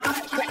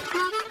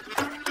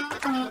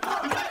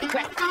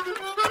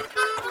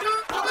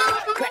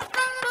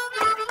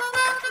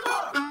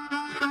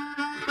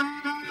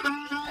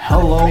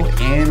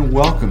and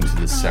welcome to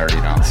the Saturday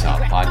Down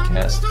South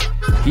podcast.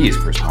 He is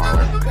Chris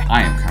Marler.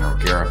 I am Connor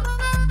O'Gara.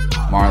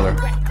 Marler,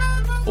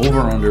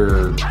 over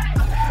under,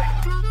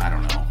 I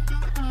don't know,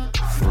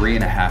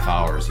 3.5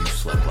 hours you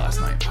slept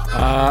last night.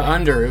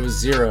 Under. It was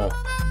 0.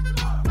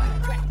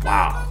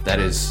 Wow, that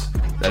is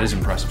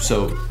impressive.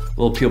 So, a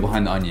little peel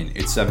behind the onion.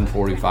 It's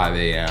 7:45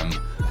 a.m.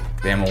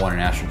 Bama won a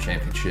national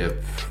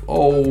championship.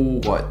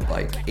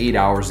 Like 8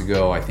 hours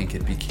ago, I think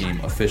it became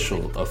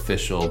official,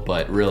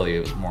 but really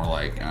it was more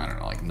like,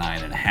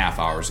 9.5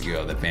 hours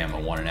ago that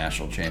Bama won a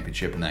national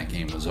championship and that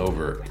game was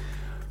over.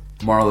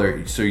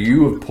 Marler, so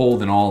you have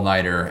pulled an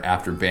all-nighter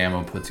after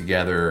Bama put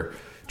together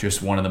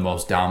just one of the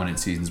most dominant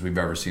seasons we've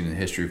ever seen in the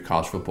history of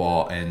college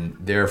football, and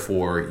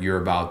therefore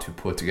you're about to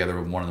put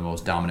together one of the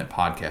most dominant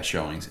podcast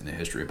showings in the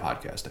history of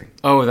podcasting.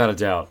 Oh, without a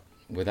doubt.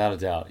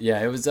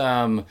 Yeah, it was,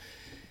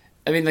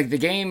 the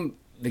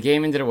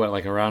game ended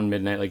at around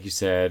midnight, like you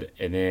said,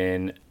 and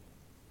then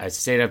I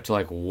stayed up to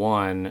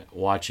 1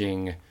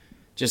 watching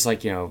just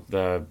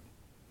the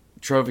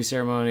trophy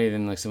ceremony,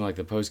 then some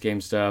the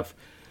post-game stuff.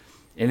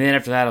 And then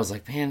after that I was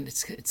like, man,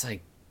 it's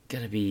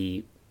gonna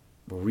be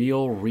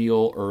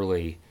real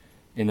early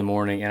in the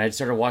morning, and I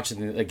started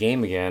watching the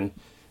game again,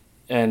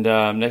 and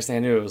next thing I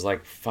knew it was 5.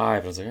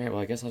 I was like, all right,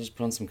 well, I guess I'll just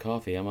put on some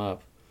coffee. I'm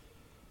up.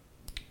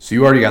 So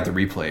you already got the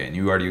replay and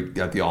you already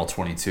got the all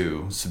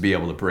 22 to be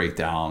able to break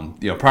down,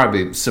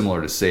 probably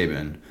similar to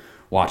Saban,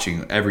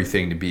 watching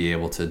everything to be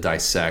able to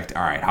dissect,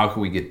 all right, how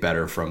can we get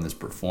better from this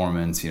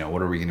performance?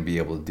 What are we going to be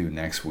able to do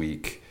next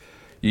week?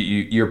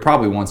 You're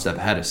probably one step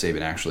ahead of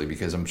Saban, actually,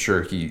 because I'm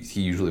sure he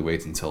usually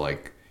waits until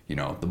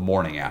the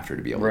morning after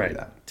to be able to do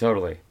that.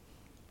 Totally.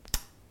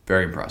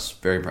 Very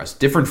impressed. Very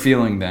impressed. Different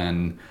feeling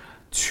than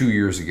 2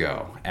 years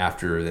ago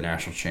after the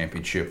national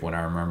championship, when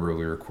I remember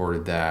we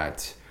recorded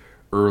that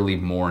early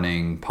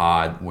morning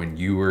pod when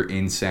you were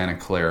in Santa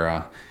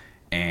Clara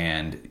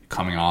and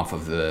coming off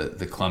of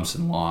the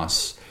Clemson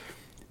loss.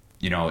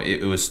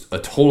 It was a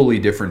totally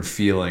different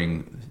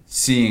feeling,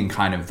 seeing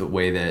kind of the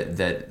way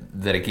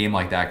that a game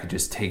like that could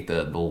just take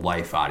the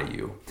life out of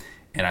you.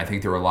 And I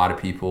think there were a lot of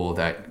people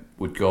that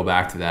would go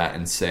back to that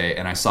and say,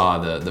 and I saw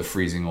the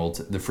freezing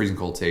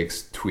cold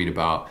takes tweet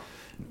about,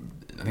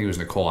 I think it was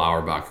Nicole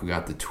Auerbach who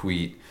got the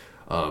tweet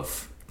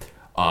of,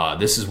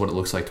 this is what it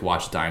looks like to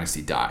watch a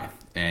dynasty die.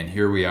 And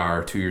here we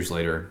are 2 years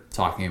later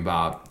talking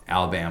about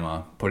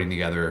Alabama putting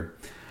together,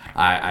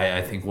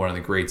 I think, one of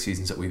the great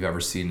seasons that we've ever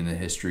seen in the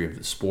history of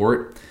the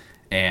sport.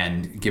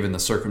 And given the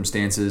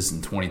circumstances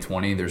in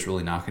 2020, there's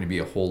really not going to be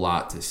a whole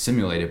lot to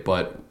simulate it.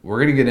 But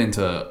we're going to get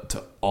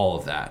into all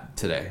of that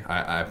today.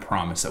 I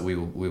promise that we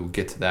will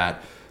get to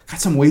that. Got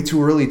some way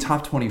too early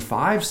top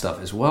 25 stuff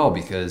as well,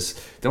 because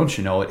don't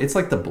you know it? It's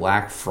like the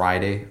Black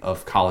Friday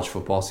of college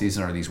football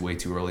season are these way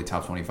too early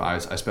top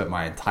 25s. I spent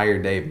my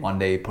entire day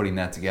Monday putting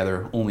that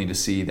together, only to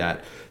see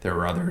that there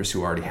were others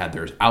who already had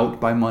theirs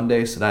out by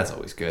Monday, so that's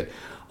always good.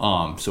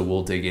 So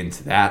we'll dig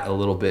into that a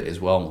little bit as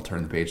well, and we'll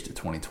turn the page to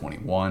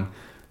 2021.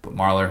 But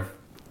Marler,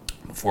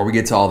 before we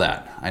get to all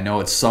that, I know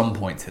at some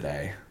point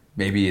today,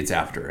 maybe it's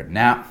after a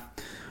nap,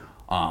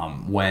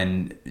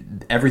 when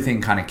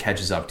everything kind of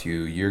catches up to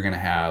you, you're going to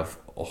have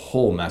a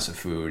whole mess of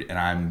food, and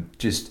I'm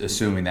just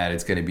assuming that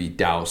it's going to be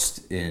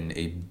doused in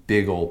a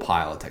big old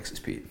pile of Texas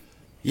Pete.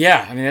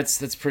 Yeah,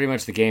 that's pretty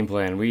much the game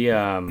plan.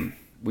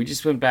 We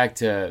just went back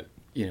to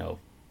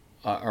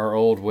our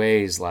old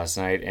ways last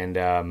night, and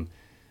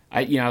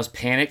I was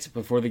panicked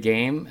before the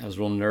game. I was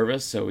real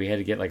nervous, so we had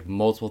to get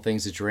multiple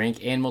things to drink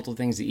and multiple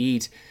things to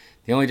eat.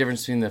 The only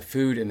difference between the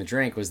food and the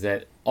drink was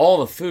that all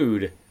the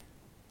food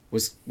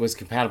was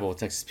compatible with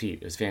Texas Pete.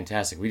 It was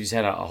fantastic. We just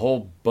had a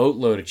whole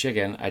boatload of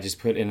chicken. I just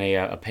put in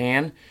a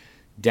pan,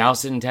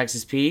 doused it in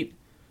Texas Pete,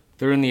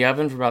 threw it in the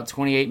oven for about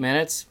 28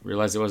 minutes,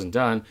 realized it wasn't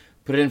done,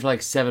 put it in for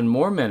 7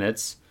 more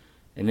minutes,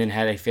 and then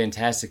had a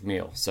fantastic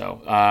meal.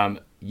 So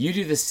you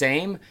do the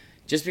same.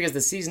 Just because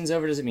the season's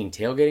over doesn't mean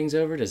tailgating's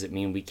over. Does it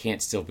mean we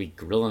can't still be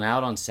grilling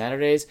out on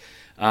Saturdays?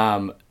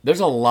 There's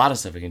a lot of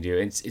stuff we can do.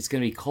 It's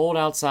going to be cold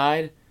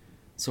outside,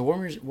 so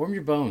warm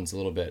your bones a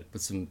little bit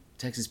with some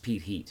Texas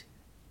Pete heat.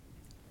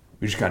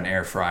 We just got an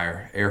air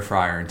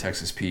fryer and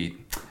Texas Pete.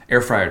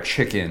 Air fryer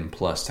chicken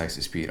plus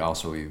Texas Pete,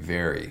 also a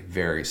very,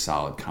 very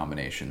solid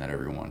combination that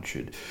everyone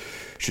should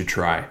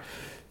try.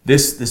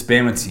 This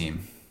Bama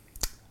team,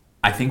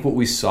 I think what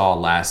we saw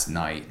last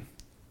night,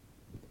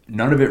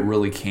 none of it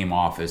really came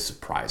off as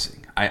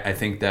surprising. I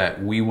think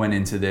that we went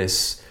into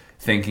this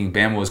thinking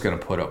Bama was going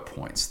to put up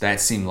points.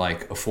 That seemed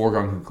like a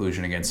foregone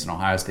conclusion against an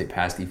Ohio State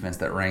pass defense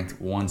that ranked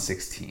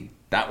 116.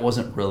 That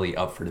wasn't really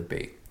up for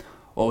debate.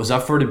 What was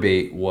up for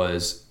debate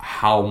was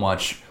how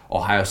much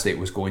Ohio State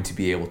was going to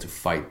be able to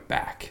fight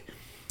back.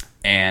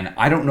 And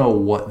I don't know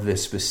what the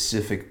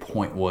specific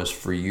point was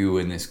for you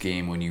in this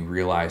game when you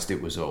realized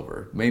it was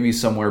over. Maybe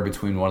somewhere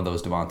between one of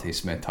those Devontae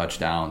Smith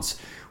touchdowns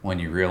when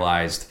you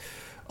realized,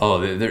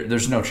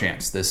 there's no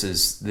chance. This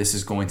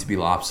is going to be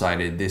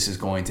lopsided. This is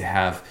going to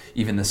have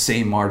even the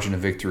same margin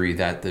of victory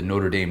that the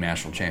Notre Dame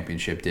National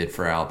Championship did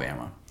for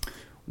Alabama.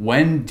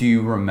 When do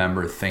you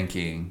remember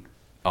thinking,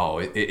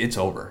 it's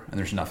over and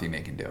there's nothing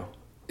they can do?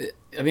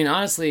 I mean,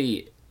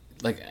 honestly,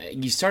 like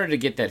you started to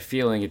get that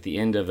feeling at the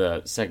end of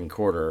the second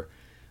quarter,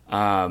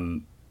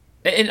 and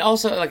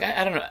also like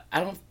I don't know,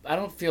 I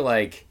don't feel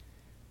like,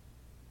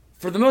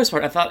 for the most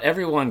part, I thought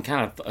everyone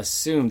kind of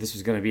assumed this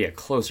was going to be a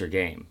closer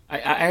game.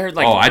 I heard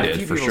like I a did,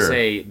 few for people sure.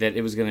 say that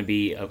it was going to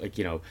be like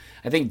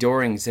I think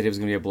Doring said it was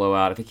going to be a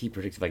blowout. I think he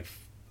predicted like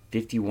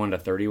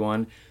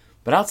 51-31.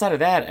 But outside of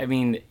that, I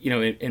mean,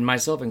 and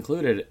myself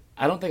included,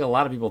 I don't think a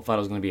lot of people thought it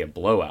was going to be a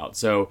blowout.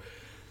 So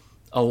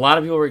a lot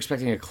of people were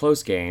expecting a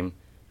close game.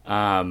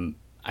 I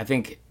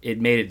think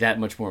it made it that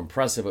much more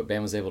impressive what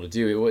Bam was able to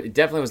do. It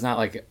definitely was not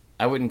like,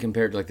 I wouldn't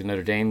compare it to like the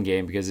Notre Dame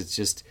game, because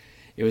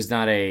it was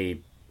not a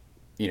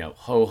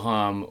ho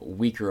hum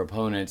weaker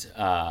opponent.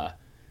 I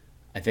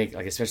think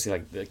like especially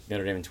like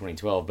Notre Dame in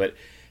 2012. But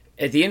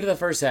at the end of the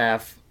first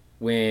half,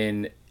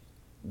 when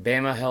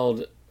Bama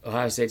held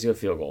Ohio State to a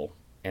field goal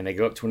and they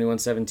go up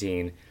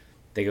 21-17,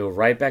 they go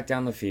right back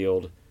down the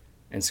field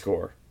and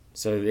score.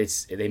 So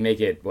they make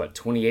it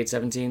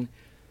 28-17.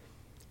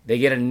 They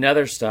get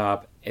another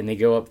stop and they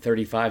go up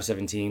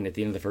 35-17 at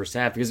the end of the first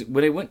half, because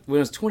when it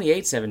was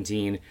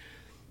 28-17,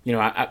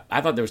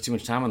 I thought there was too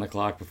much time on the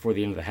clock before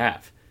the end of the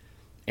half.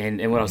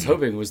 And what I was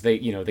hoping was they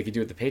could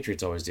do what the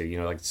Patriots always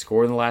do, like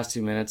score in the last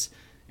 2 minutes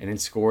and then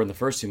score in the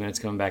first 2 minutes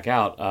coming back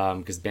out,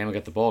 because Bama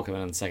got the ball coming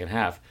in the second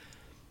half.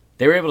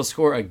 They were able to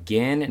score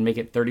again and make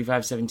it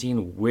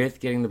 35-17 with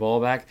getting the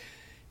ball back.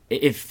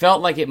 It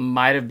felt like it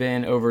might have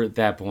been over at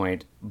that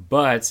point,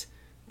 but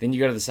then you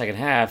go to the second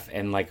half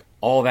and like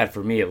all that,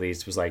 for me at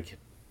least, was like,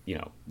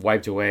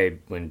 wiped away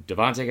when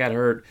Devontae got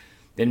hurt.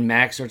 Then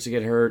Max starts to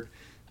get hurt.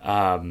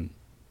 There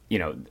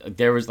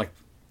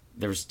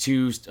was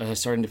two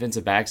starting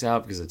defensive backs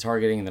out because of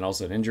targeting and then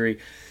also an injury.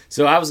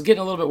 So I was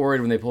getting a little bit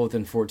worried when they pulled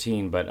within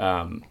 14. But,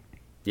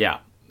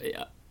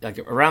 like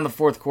around the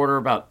fourth quarter,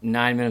 about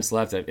 9 minutes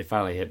left, it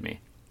finally hit me.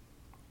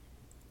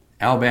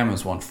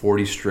 Alabama's won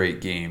 40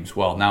 straight games.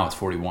 Well, now it's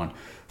 41.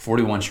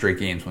 41 straight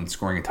games when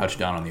scoring a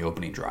touchdown on the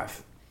opening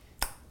drive.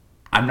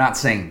 I'm not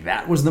saying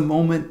that was the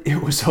moment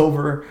it was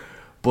over,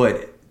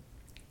 but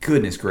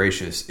goodness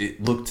gracious,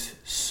 it looked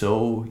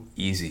so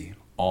easy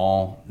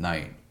all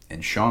night.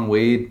 And Sean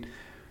Wade,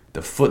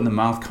 the foot in the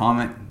mouth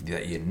comment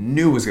that you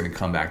knew was going to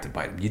come back to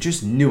bite him. You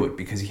just knew it,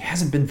 because he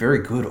hasn't been very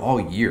good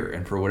all year.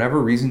 And for whatever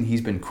reason,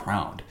 he's been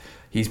crowned.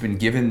 He's been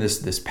given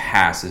this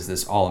pass as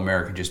this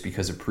All-American just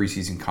because of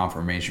preseason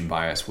confirmation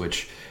bias,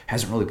 which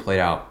hasn't really played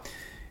out.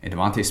 And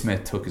Devontae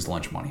Smith took his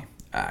lunch money.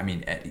 I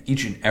mean, at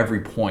each and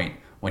every point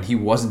when he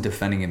wasn't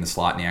defending in the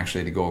slot and he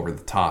actually had to go over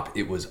the top,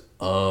 it was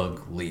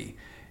ugly.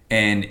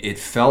 And it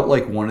felt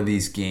like one of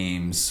these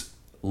games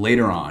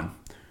later on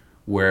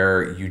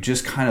where you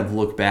just kind of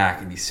look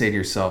back and you say to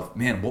yourself,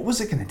 man, what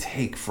was it going to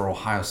take for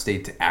Ohio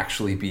State to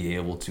actually be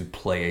able to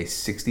play a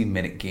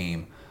 60-minute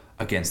game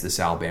against this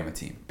Alabama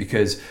team?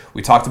 Because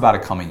we talked about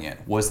it coming in.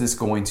 Was this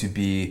going to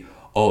be,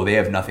 they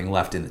have nothing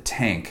left in the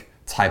tank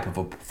type of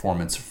a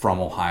performance from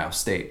Ohio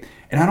State?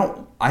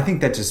 And I think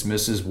that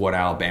dismisses what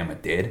Alabama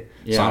did.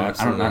 Yeah,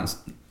 so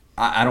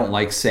I don't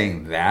like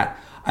saying that.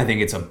 I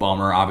think it's a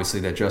bummer, obviously,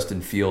 that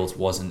Justin Fields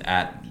wasn't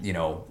at,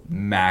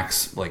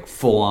 max, like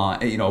full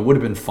on. It would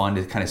have been fun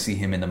to kind of see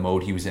him in the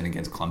mode he was in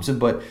against Clemson,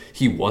 but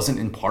he wasn't,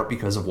 in part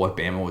because of what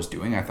Bama was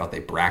doing. I thought they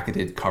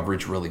bracketed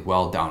coverage really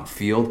well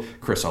downfield.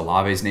 Chris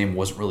Olave's name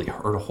wasn't really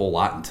heard a whole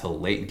lot until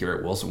late, and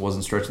Garrett Wilson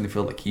wasn't stretching the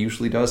field like he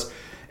usually does.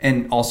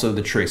 And also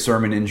the Trey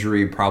Sermon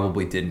injury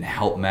probably didn't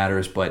help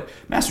matters, but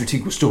Master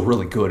Teague was still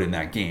really good in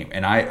that game.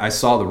 And I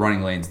saw the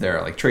running lanes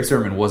there. Like, Trey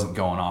Sermon wasn't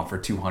going off for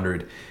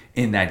 200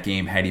 in that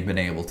game had he been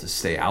able to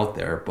stay out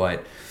there.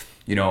 But,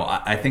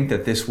 I think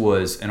that this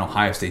was an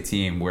Ohio State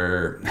team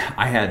where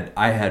I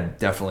had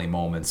definitely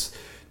moments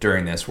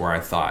during this where I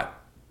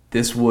thought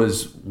this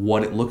was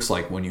what it looks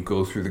like when you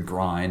go through the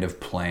grind of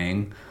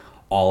playing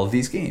all of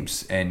these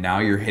games. And now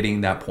you're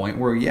hitting that point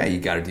where, you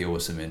got to deal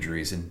with some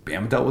injuries. And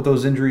Bama dealt with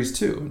those injuries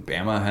too. And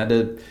Bama had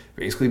to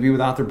basically be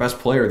without their best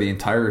player the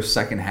entire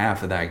second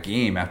half of that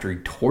game after he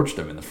torched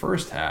them in the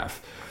first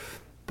half.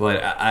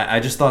 But I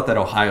just thought that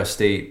Ohio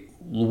State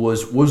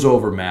was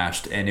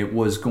overmatched, and it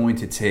was going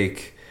to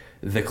take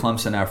the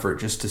Clemson effort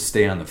just to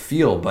stay on the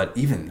field. But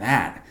even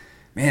that,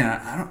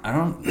 man, I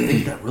don't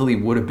think that really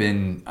would have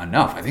been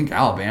enough. I think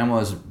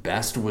Alabama's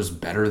best was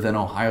better than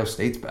Ohio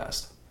State's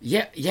best.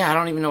 Yeah, I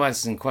don't even know why this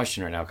is in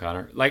question right now,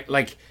 Connor.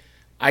 Like,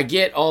 I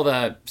get all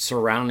the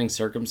surrounding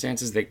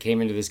circumstances that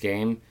came into this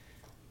game,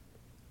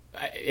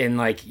 and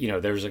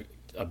there was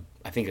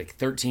I think like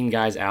 13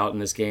 guys out in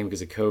this game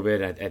because of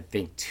COVID. I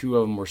think 2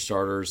 of them were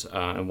starters,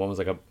 and one was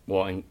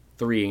and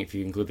 3 if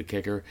you include the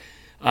kicker.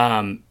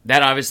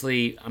 That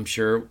obviously, I'm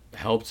sure,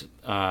 helped.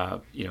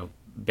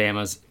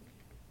 Bama's,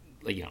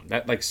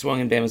 that swung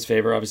in Bama's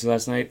favor obviously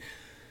last night.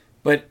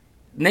 But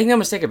make no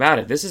mistake about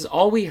it, this is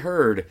all we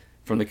heard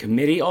from the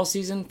committee all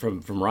season,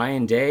 from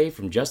Ryan Day,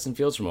 from Justin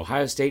Fields, from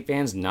Ohio State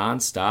fans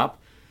nonstop.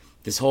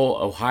 This whole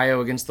Ohio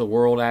against the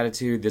world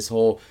attitude, this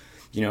whole,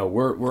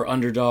 we're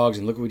underdogs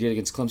and look what we did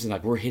against Clemson,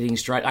 like we're hitting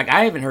stride. Like,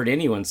 I haven't heard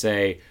anyone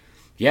say,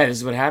 yeah, this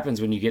is what happens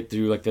when you get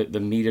through like the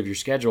meat of your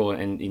schedule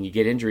and you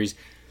get injuries.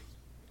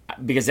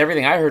 because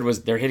everything I heard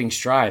was they're hitting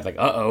stride. Like,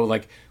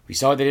 like we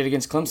saw what they did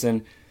against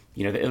Clemson.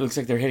 It looks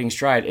like they're hitting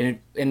stride.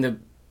 When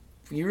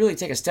you really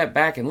take a step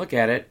back and look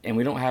at it, and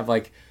we don't have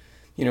like,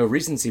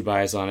 recency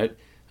bias on it,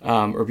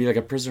 or be like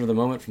a prisoner of the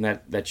moment from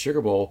that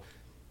Sugar Bowl.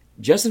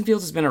 Justin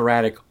Fields has been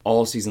erratic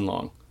all season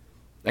long.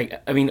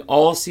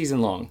 All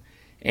season long.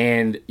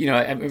 And,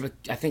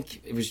 I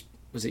think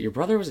was it your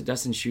brother or was it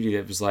Dustin Schutte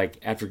that was like,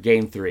 after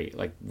game 3,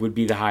 like, would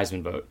be the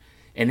Heisman vote.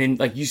 And then,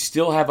 like, you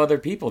still have other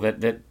people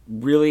that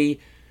really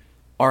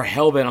are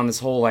hell-bent on this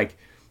whole, like,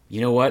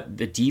 you know what?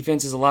 The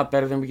defense is a lot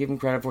better than we give them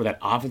credit for. That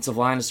offensive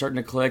line is starting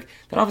to click.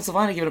 That offensive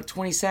line had given up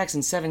 20 sacks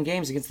in 7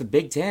 games against the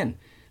Big Ten.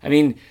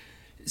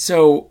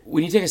 So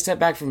when you take a step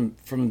back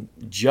from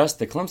just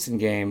the Clemson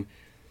game,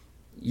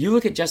 you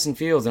look at Justin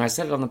Fields, and I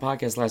said it on the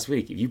podcast last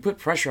week, if you put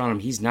pressure on him,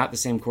 he's not the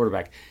same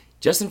quarterback.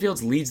 Justin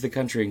Fields leads the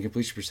country in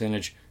completion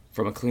percentage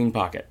from a clean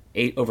pocket,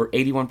 over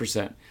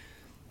 81%.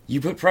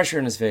 You put pressure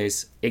in his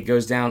face, it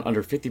goes down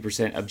under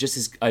 50% of just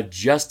his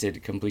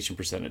adjusted completion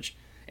percentage,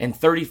 and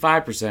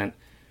 35%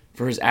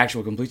 for his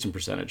actual completion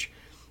percentage.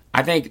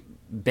 I think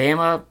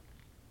Bama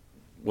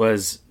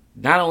was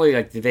not only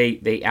like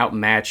they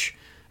outmatch,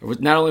 or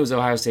not only was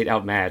Ohio State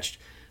outmatched,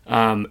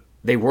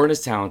 they weren't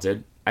as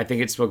talented. I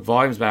think it spoke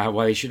volumes about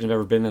why they shouldn't have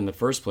ever been in the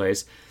first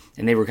place,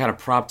 and they were kind of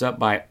propped up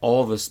by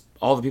all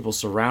the people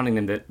surrounding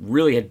them that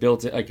really had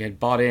had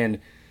bought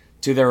in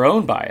to their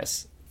own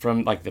bias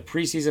from like the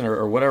preseason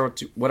or whatever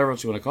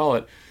else you want to call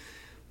it.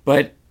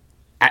 But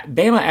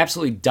Bama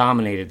absolutely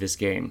dominated this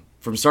game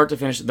from start to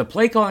finish. The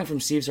play calling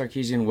from Steve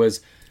Sarkisian was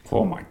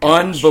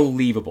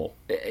unbelievable.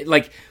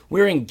 Like,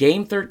 we're in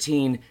game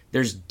 13.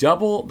 There's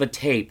double the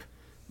tape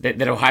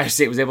that Ohio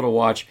State was able to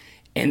watch.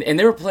 And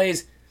there were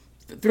plays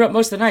throughout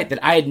most of the night that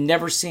I had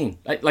never seen.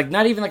 Like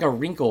not even like a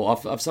wrinkle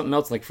of something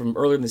else like from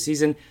earlier in the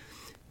season.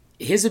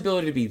 His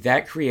ability to be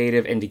that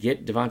creative and to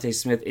get Devontae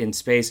Smith in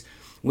space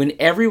when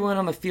everyone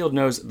on the field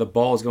knows the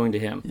ball is going to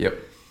him. Yep.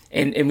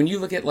 And when you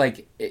look at,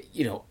 like,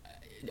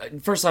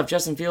 first off,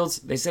 Justin Fields,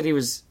 they said he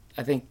was,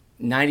 I think,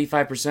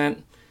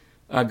 95%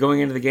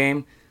 going into the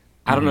game.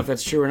 I don't know if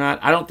that's true or not.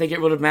 I don't think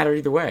it would have mattered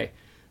either way.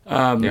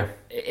 Yeah.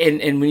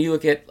 And when you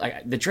look at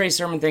like the Trey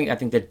Sermon thing, I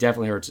think that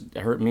definitely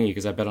hurt me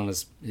because I bet on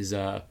his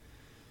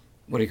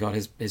what do you call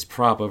it, his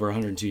prop over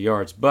 102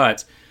 yards.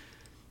 But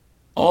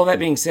all that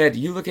being said,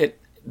 you look at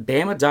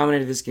Bama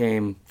dominated this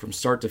game from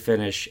start to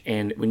finish,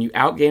 and when you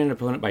outgain an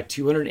opponent by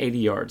 280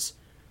 yards,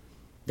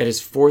 that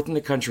is 4th in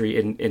the country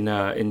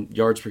in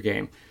yards per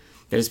game.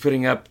 That is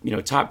putting up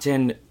top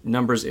 10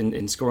 numbers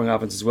in scoring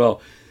offense as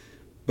well.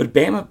 But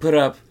Bama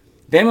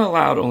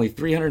allowed only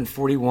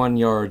 341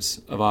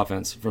 yards of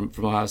offense from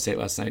Ohio State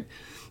last night.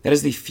 That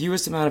is the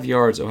fewest amount of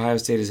yards Ohio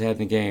State has had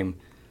in a game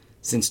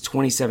since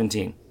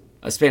 2017,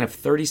 a span of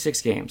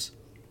 36 games,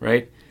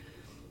 right?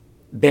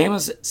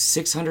 Bama's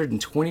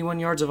 621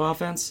 yards of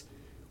offense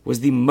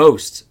was the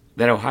most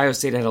that Ohio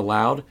State had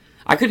allowed.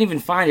 I couldn't even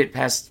find it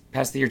past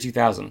the year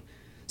 2000.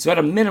 So at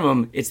a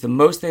minimum, it's the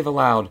most they've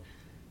allowed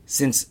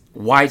since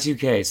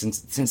Y2K,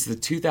 since the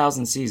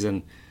 2000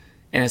 season,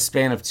 in a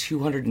span of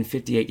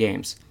 258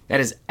 games. That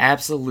is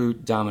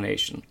absolute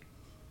domination.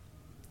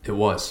 It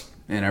was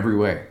in every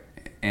way,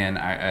 and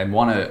I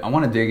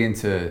want to dig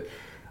into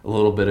a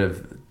little bit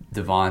of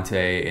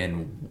Devontae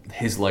and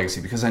his legacy,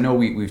 because I know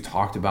we've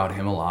talked about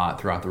him a lot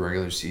throughout the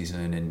regular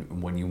season,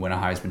 and when you win a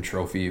Heisman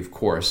Trophy, of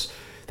course,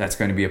 that's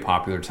going to be a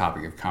popular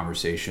topic of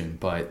conversation.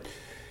 But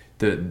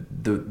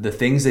the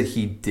things that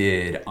he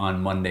did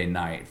on Monday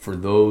night, for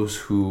those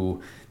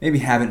who maybe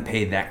haven't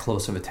paid that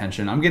close of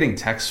attention, I'm getting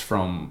texts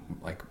from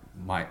like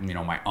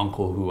my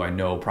uncle, who I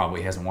know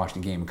probably hasn't watched a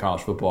game of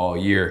college football all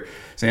year,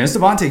 saying this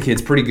Devontae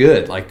kid's pretty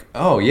good. Like,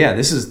 oh yeah,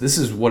 this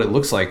is what it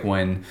looks like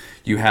when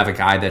you have a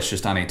guy that's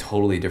just on a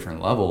totally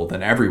different level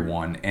than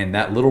everyone. And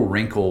that little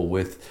wrinkle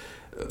with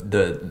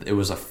it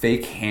was a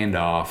fake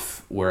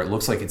handoff where it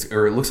looks like it's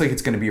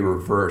going to be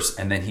reverse,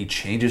 and then he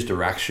changes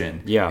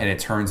direction, and it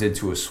turns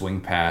into a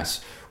swing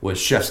pass, was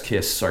chef's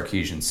kiss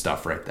Sarkisian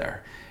stuff right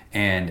there.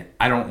 And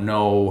I don't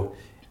know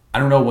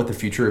what the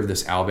future of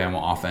this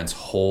Alabama offense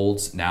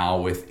holds now,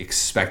 with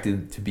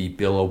expected to be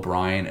Bill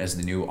O'Brien as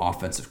the new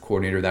offensive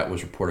coordinator. That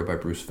was reported by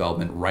Bruce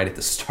Feldman right at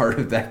the start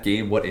of that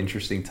game. What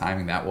interesting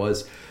timing that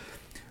was.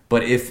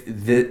 But if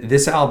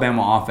this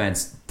Alabama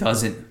offense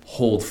doesn't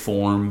hold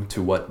form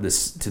to the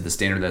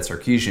standard that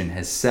Sarkisian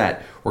has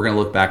set, we're going to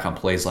look back on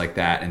plays like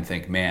that and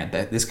think, man,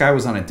 that this guy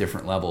was on a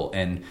different level.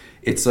 And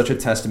it's such a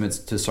testament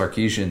to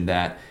Sarkisian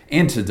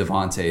and to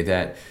Devontae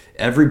that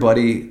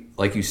everybody,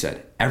 like you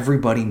said,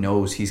 everybody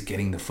knows he's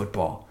getting the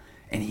football.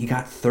 And he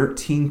got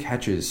 13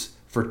 catches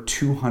for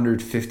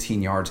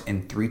 215 yards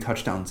and 3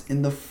 touchdowns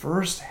in the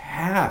first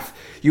half.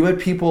 You had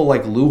people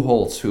like Lou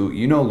Holtz, who,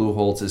 Lou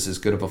Holtz is as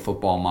good of a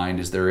football mind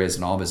as there is,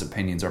 and all of his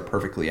opinions are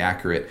perfectly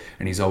accurate,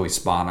 and he's always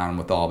spot on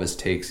with all of his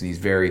takes, and he's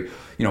very,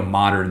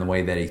 modern in the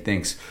way that he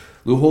thinks.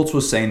 Lou Holtz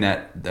was saying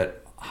that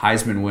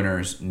Heisman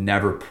winners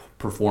never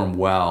perform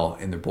well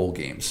in their bowl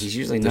games. He's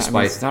usually not.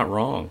 It's not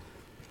wrong.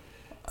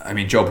 I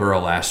mean, Joe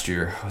Burrow last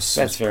year was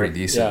pretty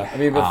decent.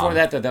 Yeah, before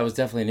that was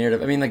definitely a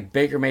narrative. Like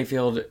Baker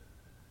Mayfield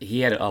he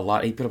had a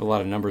lot. He put up a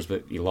lot of numbers,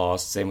 but he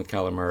lost. Same with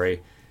Kyler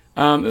Murray.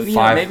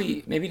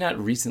 Maybe not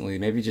recently.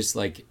 Maybe just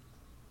like,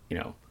 you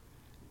know.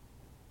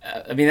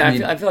 I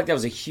feel like that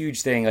was a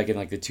huge thing, like in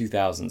like the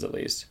 2000s at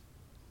least.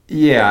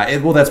 Yeah,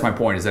 well, that's my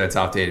point, is that it's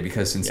outdated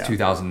because since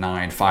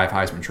 2009, 5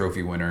 Heisman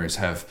Trophy winners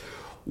have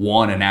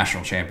won a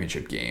national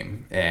championship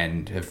game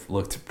and have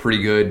looked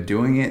pretty good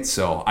doing it.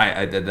 So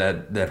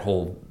that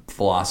whole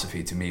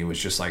philosophy to me was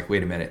just like,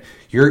 wait a minute,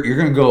 you're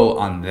going to go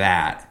on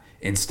that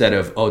instead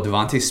of,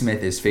 Devontae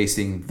Smith is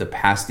facing the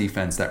pass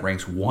defense that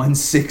ranks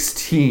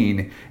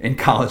 116 in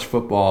college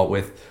football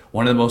with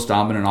one of the most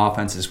dominant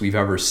offenses we've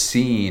ever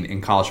seen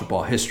in college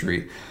football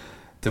history.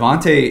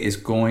 Devontae is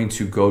going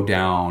to go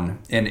down,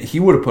 and he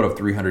would have put up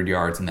 300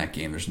 yards in that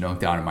game. There's no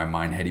doubt in my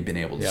mind had he been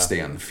able to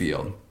stay on the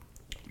field.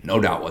 No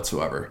doubt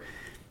whatsoever.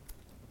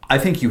 I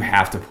think you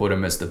have to put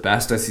him as the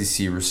best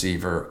SEC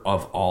receiver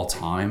of all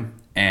time,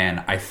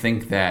 and I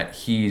think that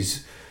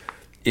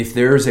if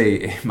there's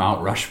a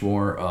Mount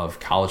Rushmore of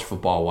college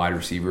football wide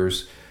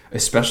receivers,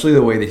 especially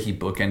the way that he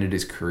bookended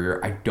his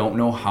career, I don't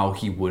know how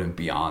he wouldn't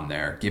be on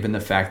there, given the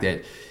fact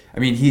that,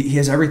 he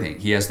has everything.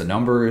 He has the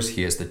numbers.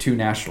 He has the 2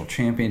 national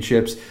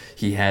championships.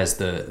 He has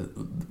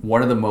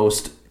one of the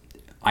most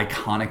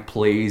iconic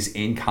plays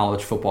in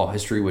college football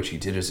history, which he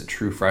did as a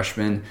true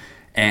freshman,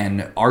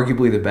 and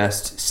arguably the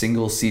best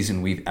single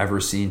season we've ever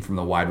seen from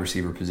the wide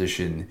receiver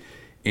position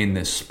in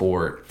this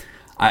sport.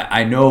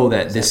 I know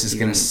that this is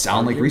going to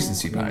sound like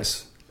recency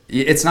bias.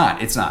 It's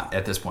not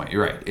at this point.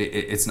 You're right.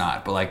 It's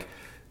not. But like,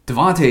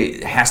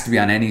 Devontae has to be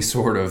on any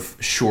sort of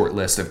short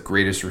list of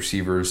greatest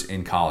receivers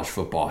in college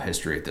football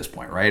history at this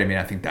point, right?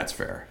 I think that's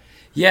fair.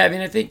 Yeah,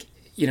 I think,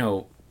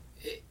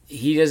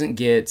 he doesn't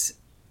get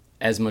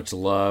as much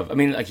love.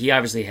 He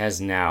obviously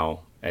has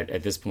now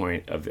at this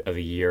point of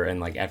the year and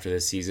like after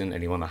this season,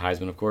 and he won the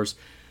Heisman, of course.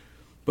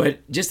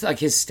 But just like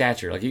his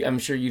stature, like I'm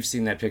sure you've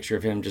seen that picture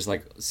of him just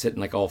like sitting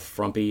like all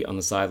frumpy on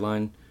the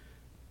sideline,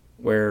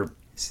 where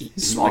he's a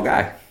small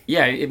guy.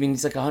 Yeah,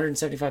 he's like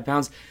 175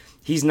 pounds.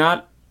 He's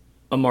not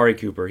Amari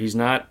Cooper. He's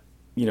not,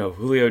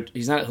 Julio.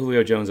 He's not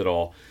Julio Jones at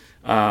all.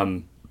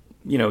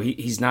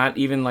 He's not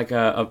even like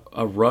a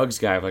Ruggs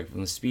guy, like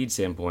from the speed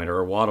standpoint, or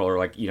a Waddle, or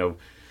like, I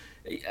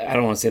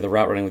don't want to say the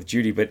route running with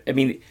Judy, but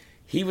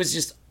he was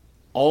just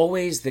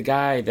always the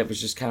guy that was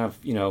just kind of,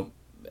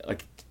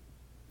 like,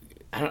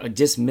 I don't know,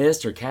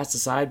 dismissed or cast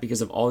aside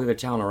because of all the other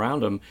talent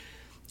around him.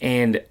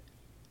 And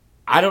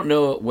I don't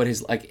know what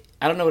his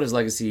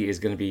legacy is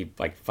going to be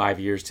like 5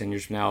 years, 10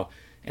 years from now.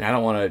 And I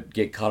don't want to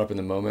get caught up in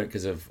the moment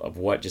because of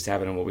what just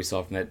happened and what we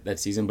saw from that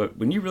season. But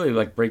when you really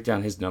like break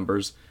down his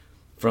numbers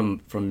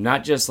from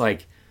not just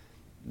like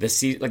the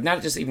season, like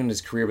not just even his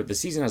career, but the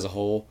season as a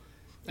whole.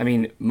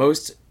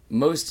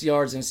 Most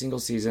yards in a single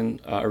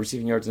season,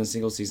 receiving yards in a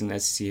single season in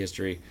SEC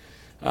history.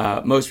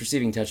 Most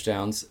receiving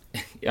touchdowns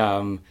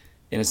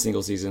in a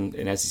single season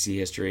in SEC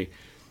history.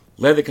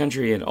 Led the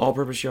country in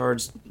all-purpose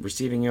yards,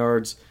 receiving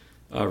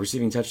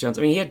touchdowns.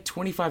 He had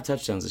 25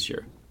 touchdowns this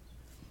year.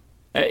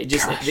 And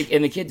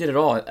the kid did it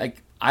all.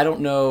 Like, I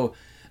don't know.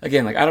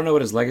 Again, like, I don't know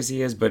what his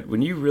legacy is, but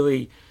when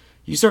you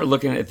start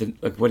looking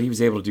at what he was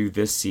able to do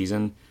this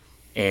season,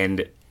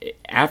 and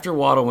after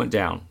Waddle went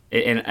down,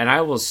 and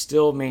I will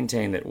still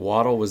maintain that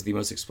Waddle was the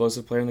most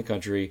explosive player in the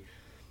country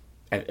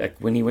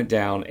when he went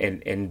down,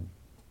 and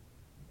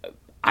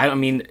I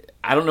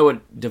don't know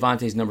what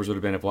Devontae's numbers would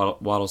have been if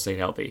Waddle stayed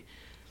healthy,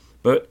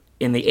 but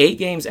in the 8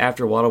 games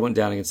after Waddle went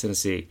down against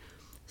Tennessee,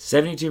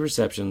 72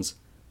 receptions,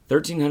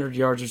 1,300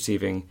 yards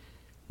receiving,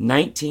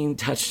 19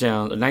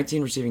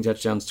 receiving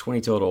touchdowns,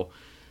 20 total,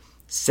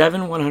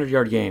 7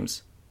 100-yard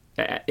games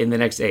in the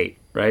next 8,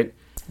 right?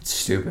 It's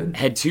stupid.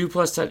 Had 2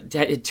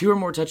 or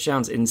more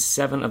touchdowns in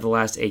 7 of the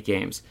last 8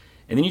 games.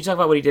 And then you talk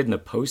about what he did in the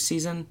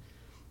postseason,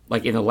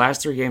 like in the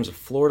last 3 games of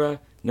Florida,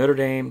 Notre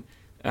Dame,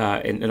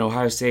 and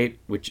Ohio State,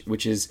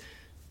 which is,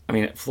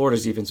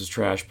 Florida's defense was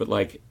trash, but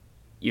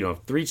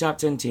 3 top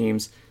 10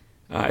 teams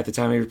at the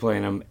time we were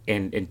playing them,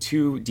 and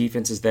 2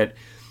 defenses that,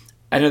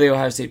 I know the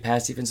Ohio State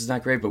pass defense is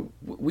not great, but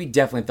we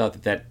definitely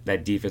thought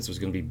that defense was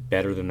going to be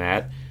better than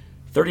that.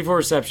 34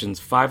 receptions,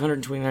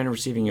 529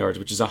 receiving yards,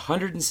 which is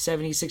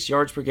 176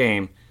 yards per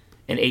game,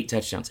 and 8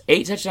 touchdowns.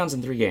 8 touchdowns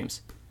in 3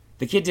 games.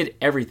 The kid did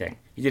everything.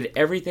 He did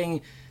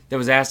everything that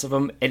was asked of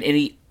him, and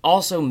he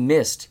also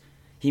missed.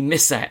 He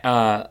missed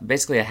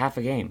basically a half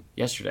a game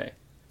yesterday.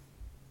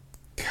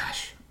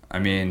 Gosh,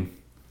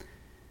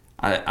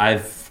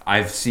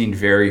 I've seen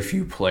very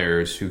few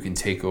players who can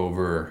take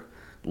over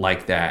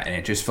like that, and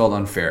it just felt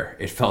unfair.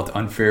 It felt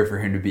unfair for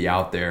him to be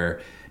out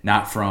there,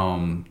 not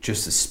from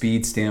just a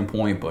speed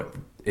standpoint, but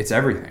it's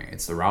everything.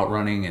 It's the route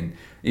running and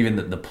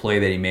even the play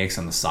that he makes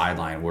on the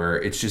sideline,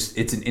 where it's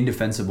an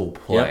indefensible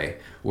play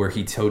where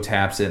he toe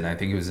taps it, and I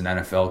think it was an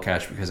NFL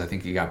catch because I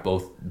think he got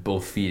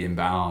both feet in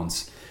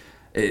bounds.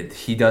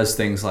 He does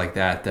things like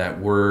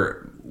that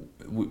we're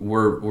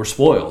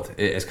spoiled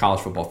as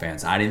college football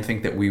fans. I didn't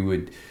think that we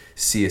would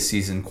see a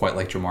season quite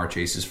like Jamar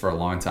Chase's for a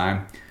long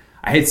time.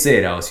 I hate to say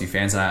it, LSU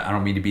fans, and I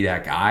don't mean to be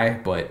that guy,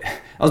 but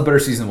that was a better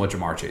season than what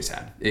Jamar Chase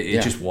had.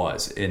 It just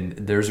was. And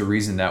there's a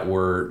reason that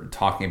we're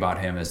talking about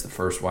him as the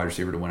first wide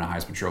receiver to win a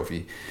Heisman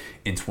Trophy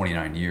in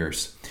 29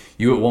 years.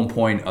 You at one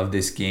point of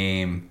this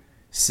game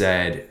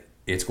said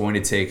it's going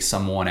to take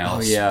someone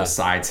else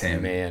besides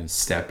him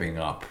stepping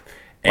up.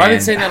 Well, I've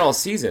been saying that all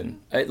season.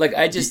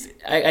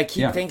 I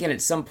keep thinking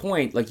at some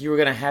point, like, you were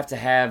going to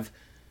have,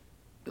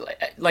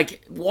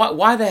 like,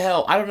 why the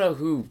hell? I don't know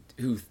who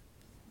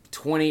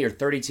 20 or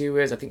 32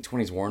 is. I think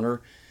 20 is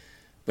Warner.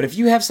 But if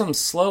you have some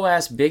slow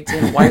ass Big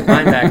Ten white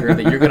linebacker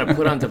that you're going to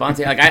put on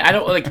Devontae, like, I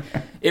don't, like,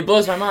 it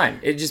blows my mind.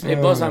 It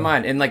blows my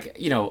mind. And, like,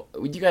 you know,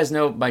 you guys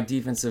know my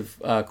defensive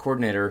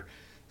coordinator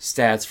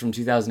stats from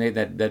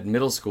 2008. That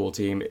middle school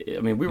team. I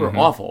mean, we were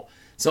awful.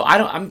 So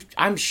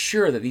I'm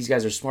sure that these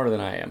guys are smarter than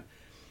I am.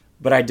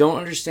 But I don't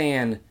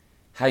understand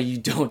how you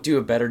don't do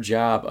a better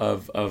job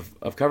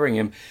of covering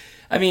him.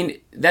 I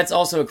mean, that's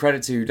also a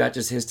credit to not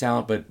just his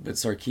talent, but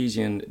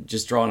Sarkisian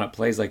just drawing up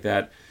plays like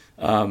that.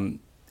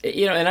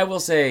 You know, and I will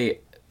say,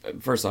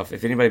 first off,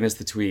 if anybody missed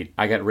the tweet,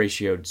 I got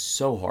ratioed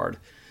so hard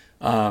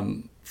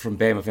from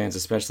Bama fans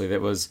especially. That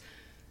was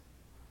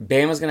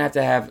Bama's going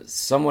to have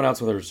someone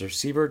else, whether it's a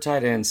receiver or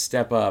tight end,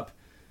 step up,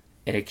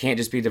 and it can't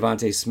just be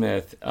Devontae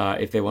Smith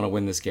if they want to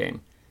win this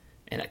game.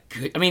 And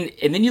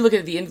and then you look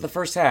at the end of the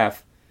first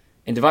half,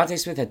 and Devontae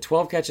Smith had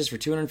 12 catches for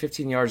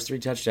 215 yards, 3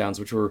 touchdowns,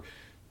 which were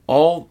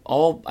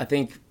all I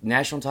think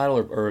national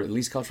title or at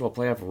least college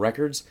football playoff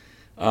records.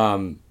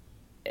 And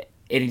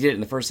he did it in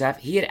the first half.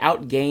 He had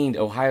outgained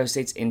Ohio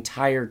State's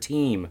entire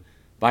team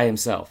by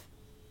himself.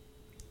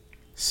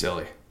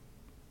 Silly.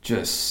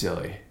 Just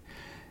silly.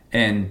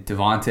 And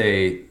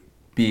Devontae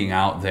being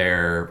out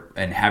there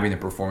and having the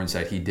performance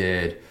that he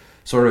did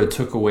sort of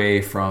took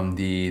away from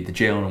the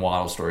Jalen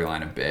Waddle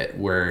storyline a bit,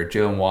 where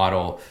Jalen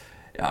Waddle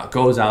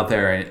goes out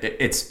there and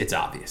it's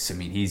obvious. I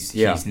mean,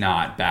 he's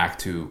not back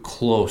to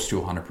close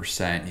to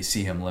 100%. You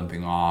see him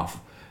limping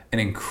off. An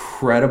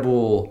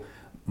incredible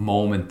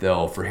moment,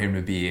 though, for him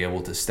to be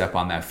able to step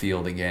on that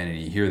field again, and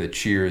you hear the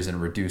cheers in a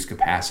reduced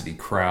capacity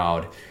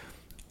crowd.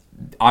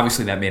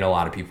 Obviously, that made a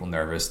lot of people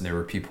nervous, and there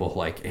were people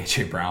like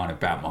A.J. Brown and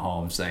Pat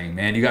Mahomes saying,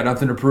 man, you got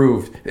nothing to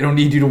prove. They don't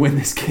need you to win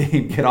this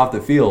game. Get off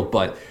the field.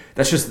 But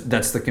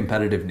that's the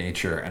competitive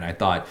nature, and I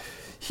thought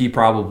he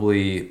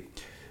probably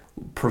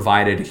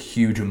provided a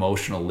huge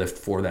emotional lift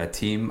for that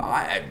team.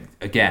 I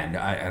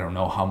don't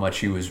know how much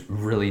he was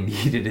really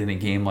needed in a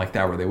game like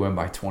that where they win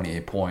by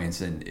 28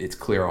 points, and it's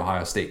clear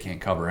Ohio State can't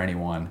cover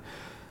anyone.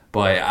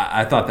 But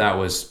I thought that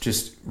was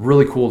just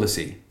really cool to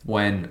see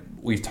when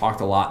we've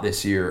talked a lot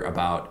this year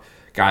about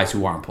guys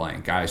who aren't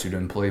playing, guys who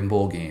didn't play in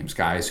bowl games,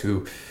 guys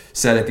who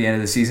said at the end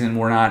of the season,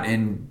 we're not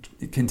in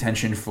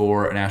contention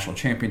for a national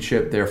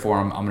championship, therefore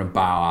I'm going to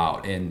bow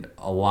out. And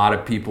a lot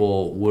of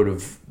people would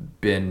have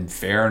been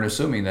fair in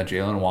assuming that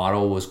Jalen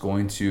Waddle was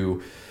going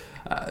to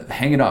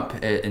hang it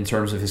up in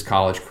terms of his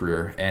college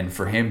career, and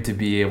for him to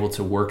be able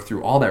to work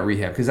through all that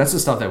rehab, because that's the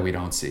stuff that we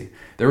don't see.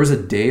 There was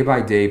a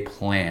day-by-day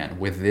plan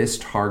with this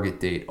target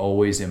date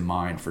always in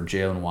mind for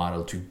Jalen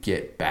Waddle to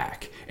get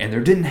back, and there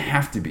didn't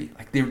have to be.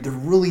 Like, there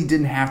really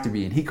didn't have to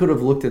be, and he could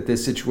have looked at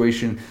this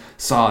situation,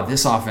 saw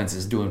this offense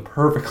is doing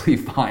perfectly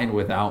fine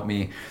without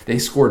me. They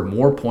scored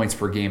more points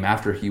per game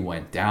after he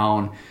went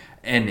down.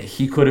 And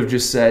he could have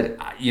just said,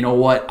 you know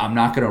what, I'm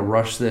not going to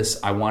rush this.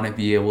 I want to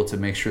be able to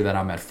make sure that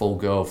I'm at full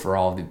go for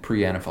all the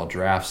pre-NFL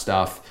draft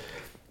stuff.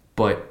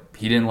 But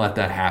he didn't let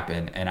that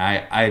happen. And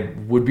I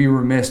would be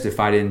remiss if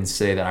I didn't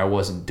say that I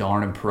wasn't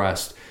darn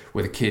impressed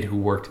with a kid who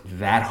worked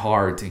that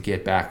hard to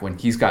get back when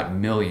he's got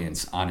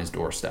millions on his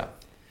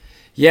doorstep.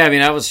 Yeah, I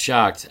mean, I was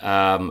shocked.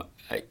 I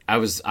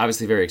was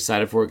obviously very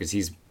excited for it because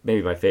he's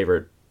maybe my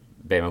favorite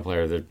Bama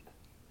player that,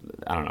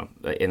 I don't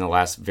know, in the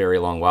last very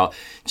long while.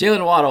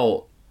 Jalen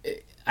Waddle,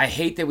 I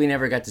hate that we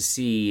never got to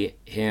see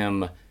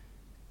him.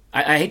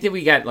 I hate that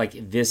we got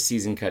like this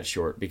season cut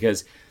short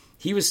because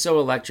he was so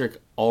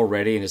electric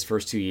already in his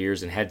first 2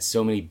 years and had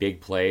so many big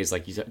plays.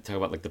 Like you talk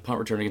about like the punt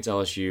return against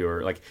LSU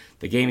or like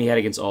the game he had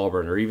against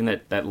Auburn or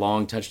even that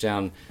long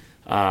touchdown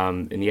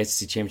in the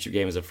SEC championship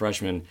game as a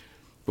freshman.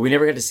 But we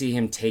never got to see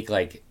him take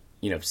like,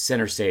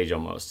 center stage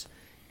almost.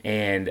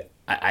 And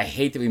I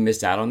hate that we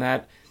missed out on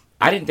that.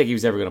 I didn't think he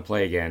was ever going to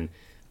play again,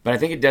 but I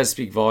think it does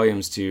speak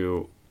volumes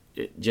to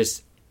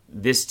just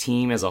this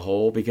team as a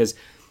whole, because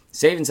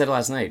Saban said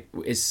last night,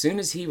 as soon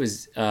as he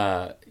was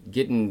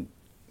getting,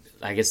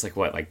 I guess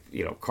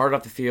carted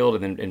off the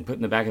field and put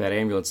in the back of that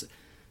ambulance,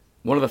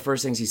 one of the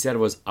first things he said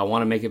was, I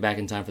want to make it back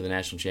in time for the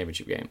national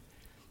championship game.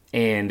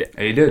 And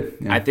he did.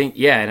 Yeah.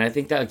 I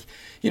think that,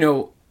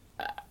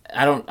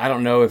 I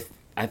don't know if,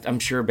 I'm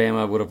sure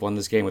Bama would have won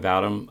this game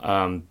without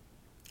him.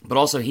 But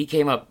also he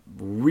came up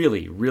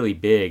really, really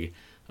big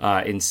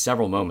in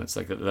several moments,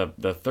 like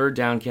the third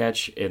down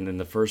catch and then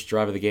the first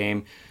drive of the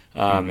game.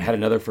 Had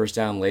another first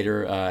down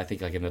later, I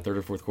think like in the third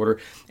or fourth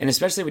quarter. And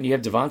especially when you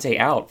have Devontae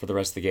out for the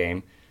rest of the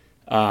game,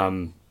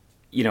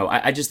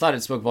 I just thought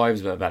it spoke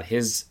volumes about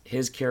his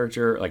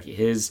character, like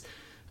his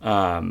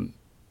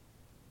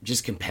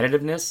just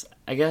competitiveness,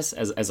 I guess,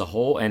 as a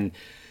whole. And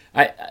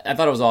I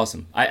thought it was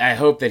awesome. I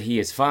hope that he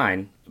is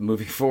fine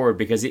moving forward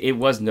because it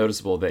was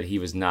noticeable that he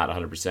was not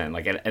 100%.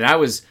 Like, and I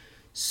was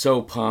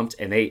so pumped,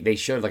 and they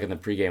showed like in the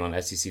pregame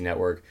on SEC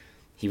Network,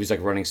 he was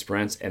like running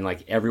sprints, and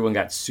like everyone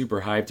got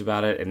super hyped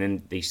about it, and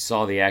then they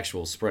saw the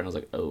actual sprint. And I was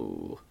like,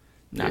 oh,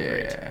 not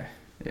great.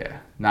 Yeah,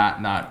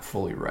 not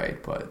fully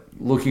right, but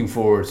looking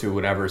forward to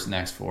whatever's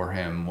next for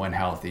him when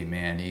healthy.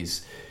 Man,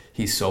 he's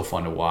so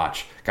fun to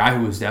watch. Guy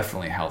who was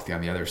definitely healthy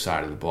on the other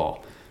side of the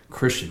ball.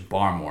 Christian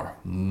Barmore,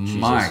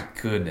 my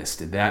goodness,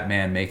 did that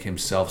man make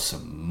himself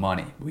some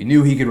money. We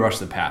knew he could rush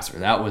the passer.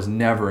 That was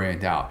never in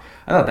doubt.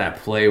 I thought that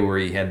play where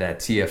he had that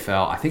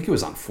TFL, I think it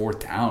was on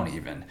 4th down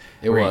even.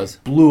 It was. He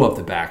blew up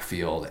the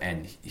backfield,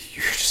 and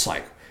you're just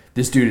like,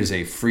 this dude is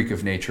a freak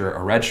of nature,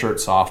 a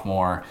redshirt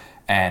sophomore,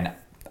 and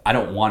I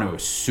don't want to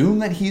assume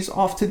that he's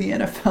off to the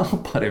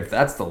NFL, but if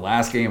that's the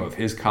last game of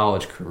his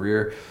college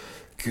career,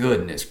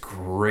 goodness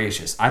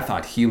gracious. I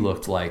thought he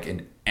looked like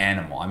an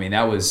animal. I mean,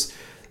 that was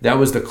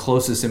the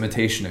closest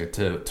imitation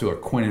to a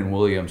Quinnen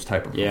Williams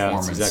type of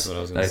performance. That's exactly what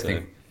I was going to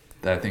say.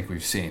 That I think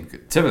we've seen.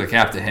 Tip of the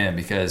cap to him,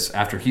 because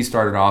after he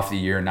started off the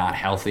year not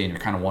healthy, and you're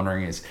kind of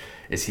wondering,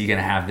 is he going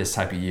to have this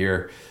type of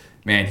year?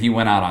 Man, he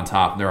went out on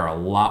top. There are a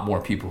lot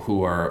more people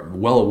who are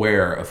well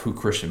aware of who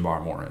Christian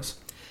Barmore is.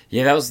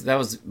 Yeah, that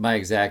was my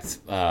exact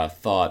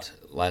thought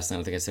last night.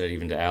 I think I said it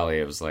even to Allie.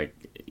 It was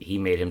like he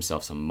made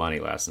himself some money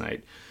last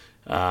night.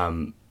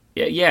 And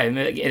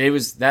it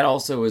was that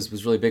also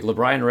was really big.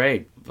 LeBron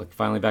Ray, like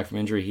finally back from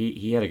injury,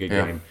 he had a good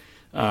game.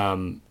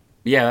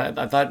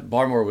 I thought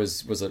Barmore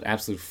was an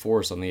absolute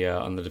force on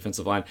the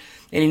defensive line,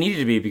 and he needed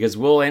to be because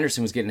Will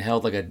Anderson was getting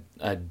held like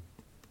a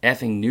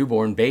effing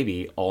newborn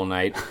baby all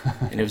night,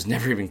 and it was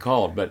never even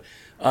called. But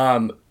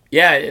there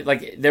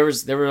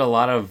were a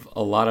lot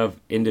of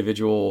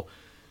individual,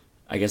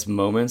 I guess,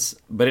 moments,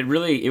 but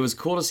it was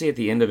cool to see at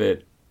the end of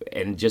it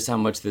and just how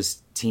much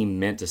this team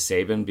meant to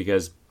Saban,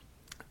 because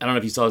I don't know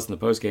if you saw this in the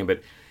post game,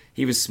 but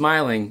he was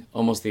smiling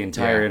almost the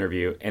entire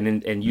interview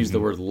and used the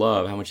word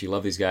love, how much he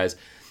loved these guys.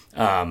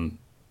 I'm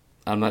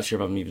not sure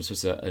if I'm even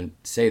supposed to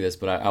say this,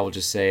 but I will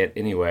just say it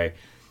anyway.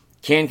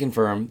 Can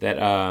confirm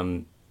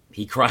that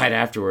he cried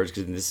afterwards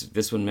because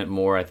this one meant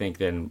more, I think,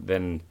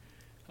 than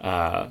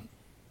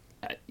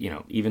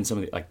even some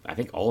of the, like, I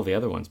think all of the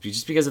other ones,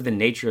 just because of the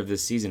nature of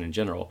this season in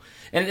general.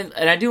 And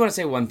I do want to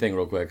say one thing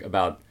real quick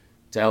to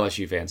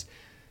LSU fans.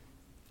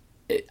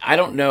 I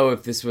don't know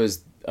if this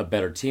was a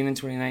better team in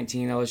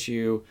 2019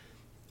 LSU.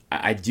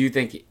 I do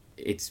think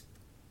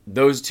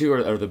those two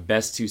are the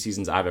best 2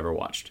 seasons I've ever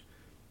watched.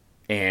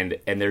 And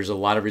there's a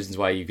lot of reasons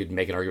why you could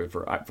make an argument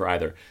for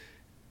either.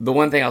 The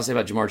one thing I'll say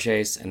about Jamar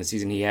Chase and the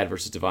season he had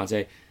versus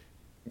Devontae,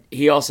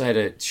 he also had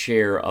to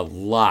share a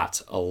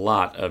lot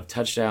of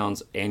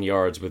touchdowns and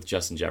yards with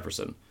Justin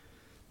Jefferson.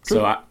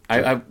 So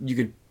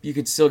you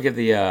could still give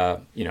the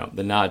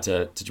the nod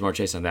to Jamar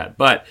Chase on that.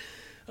 But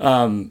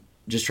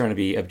just trying to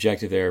be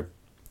objective there.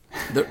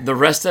 The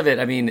rest of it,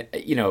 I mean,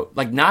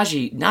 like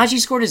Najee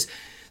scored his,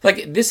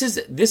 like,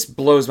 this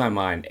blows my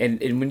mind. And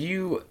when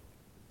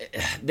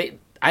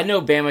I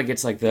know Bama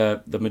gets like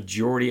the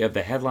majority of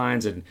the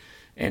headlines and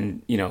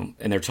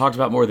they're talked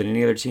about more than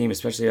any other team,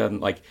 especially on,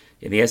 like,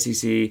 in the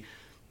SEC.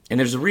 And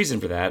there's a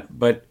reason for that.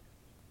 But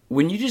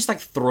when you just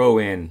like throw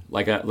in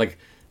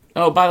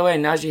oh, by the way,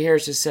 Najee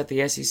Harris just set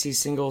the SEC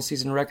single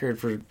season record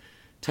for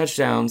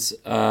touchdowns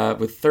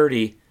with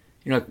 30.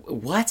 You're like,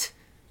 what?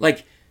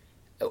 Like,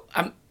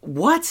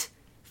 what?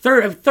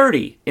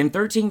 30 in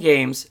 13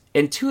 games,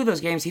 and 2 of those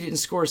games he didn't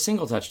score a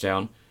single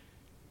touchdown,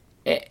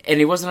 and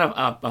he wasn't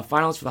a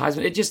finalist for the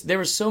Heisman. There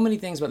were so many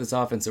things about this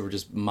offense that were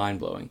just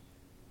mind-blowing.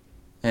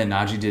 And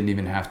Najee didn't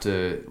even have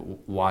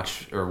to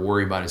watch or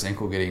worry about his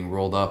ankle getting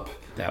rolled up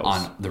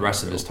on the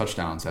rest of his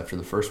touchdowns after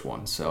the first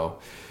one. So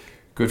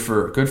good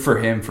for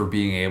him for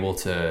being able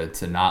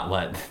to not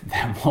let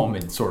that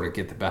moment sort of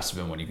get the best of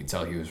him when you could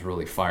tell he was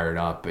really fired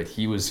up. But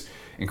he was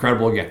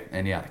incredible again.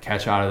 And the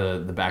catch out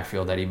of the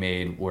backfield that he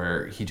made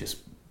where he just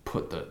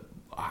put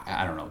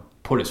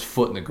his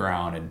foot in the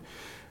ground. And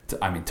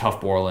Tuf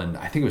Borland,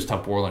 I think it was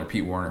Tuf Borland or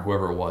Pete Werner,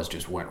 whoever it was,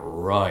 just went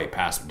right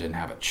past him, didn't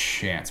have a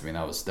chance. I mean,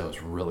 that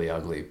was really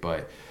ugly.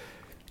 But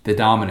the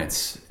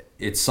dominance,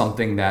 it's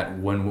something that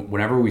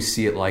whenever we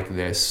see it like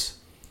this,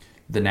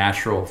 the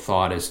natural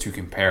thought is to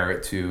compare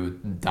it to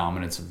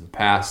dominance of the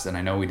past. And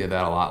I know we did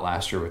that a lot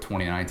last year with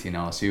 2019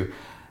 LSU.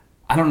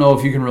 I don't know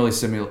if you can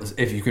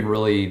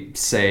really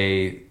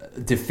say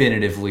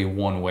definitively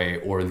one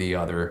way or the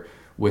other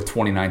with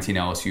 2019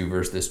 LSU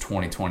versus this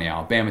 2020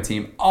 Alabama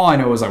team. All I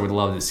know is I would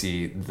love to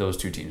see those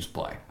two teams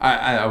play.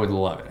 I would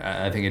love it.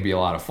 I think it'd be a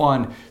lot of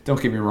fun.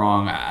 Don't get me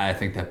wrong. I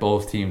think that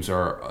both teams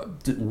are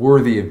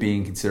worthy of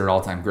being considered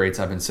all-time greats.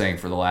 I've been saying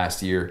for the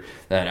last year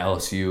that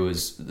LSU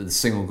is the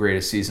single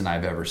greatest season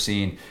I've ever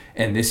seen.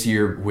 And this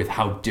year, with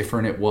how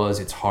different it was,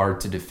 it's hard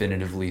to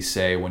definitively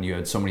say when you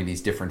had so many of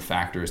these different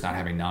factors, not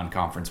having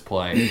non-conference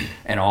play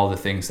and all the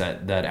things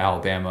that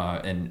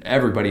Alabama and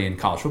everybody in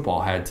college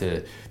football had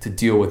to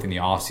deal with in the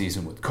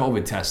offseason with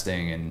COVID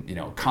testing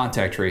and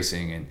contact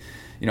tracing and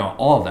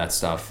all of that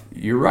stuff.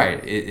 You're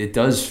right. It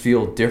does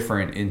feel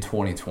different in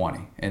 2020.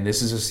 And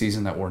this is a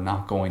season that we're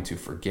not going to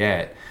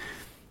forget.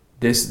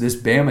 This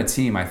Bama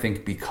team, I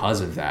think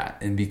because of that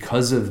and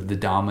because of the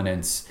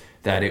dominance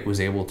that it was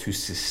able to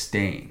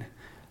sustain,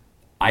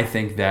 I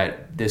think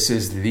that this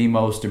is the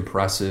most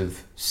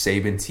impressive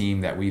Saban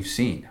team that we've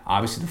seen.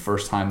 Obviously, the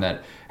first time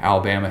that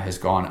Alabama has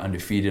gone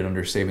undefeated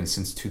under Saban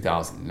since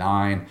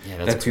 2009.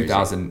 Yeah, that's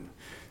crazy.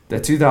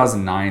 That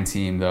 2009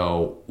 team,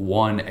 though,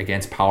 won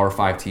against Power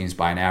 5 teams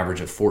by an average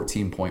of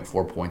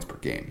 14.4 points per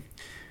game.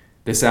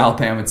 This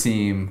Alabama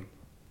team,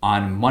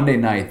 on Monday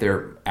night,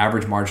 their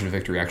average margin of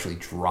victory actually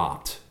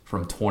dropped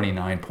from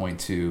 29.2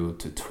 to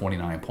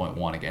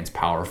 29.1 against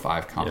Power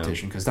 5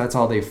 competition because that's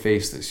all they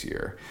faced this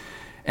year.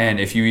 And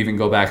if you even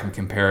go back and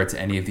compare it to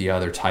any of the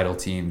other title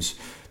teams,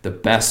 the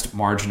best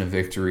margin of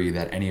victory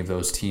that any of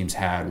those teams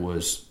had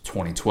was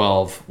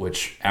 2012,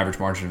 which average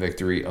margin of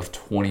victory of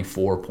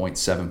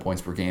 24.7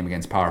 points per game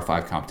against Power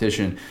 5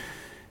 competition.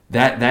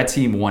 That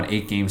team won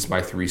 8 games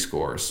by 3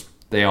 scores.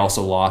 They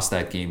also lost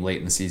that game late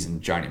in the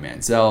season. Johnny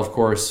Manziel, of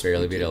course.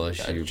 Barely beat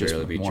LSU,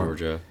 barely beat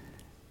Georgia.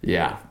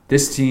 Yeah.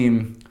 This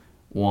team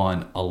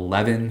won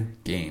 11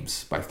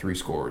 games by 3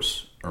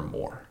 scores or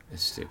more.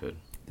 It's stupid.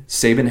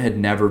 Saban had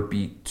never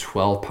beat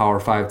 12 Power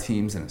 5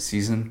 teams in a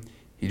season.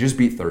 He just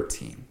beat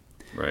 13.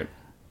 Right.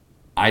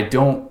 I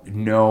don't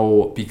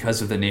know,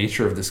 because of the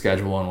nature of the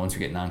schedule and once we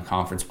get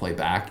non-conference play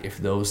back, if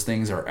those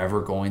things are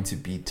ever going to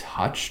be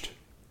touched.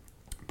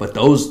 But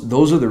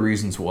those are the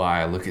reasons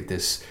why I look at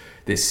this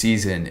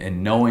season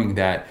and knowing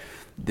that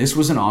this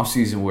was an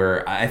offseason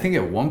where I think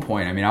at one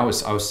point, I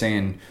was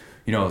saying,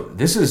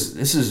 this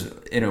is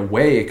in a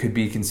way it could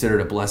be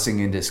considered a blessing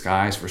in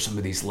disguise for some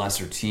of these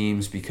lesser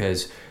teams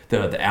because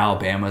the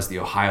Alabamas, the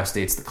Ohio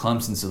States, the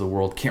Clemsons of the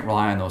world can't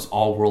rely on those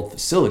all-world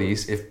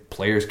facilities if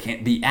players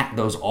can't be at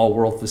those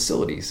all-world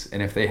facilities.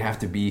 And if they have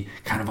to be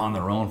kind of on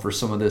their own for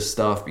some of this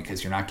stuff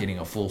because you're not getting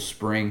a full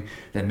spring,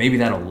 then maybe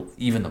that'll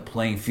even the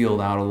playing field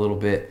out a little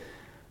bit.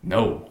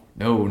 No.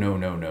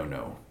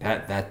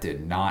 That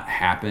did not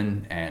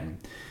happen. And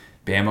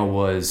Bama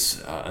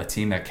was a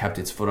team that kept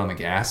its foot on the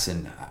gas.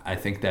 And I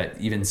think that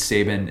even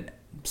Saban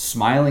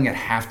smiling at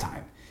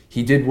halftime,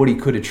 he did what he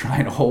could to try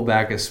and hold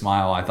back a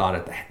smile. I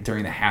thought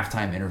during the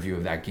halftime interview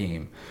of that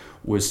game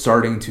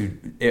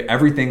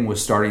everything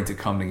was starting to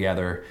come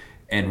together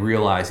and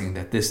realizing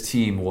that this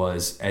team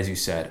was, as you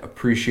said,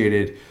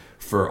 appreciated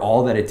for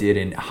all that it did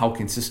and how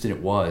consistent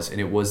it was.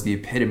 And it was the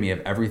epitome of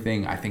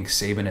everything I think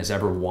Saban has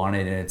ever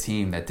wanted in a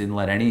team that didn't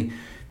let any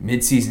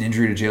midseason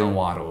injury to Jalen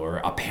Waddle or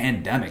a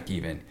pandemic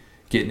even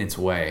get in its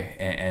way.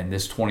 And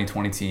this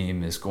 2020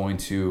 team is going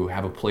to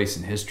have a place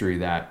in history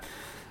that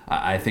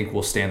I think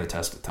will stand the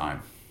test of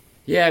time.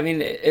 Yeah, I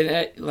mean,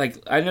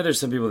 I know there's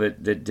some people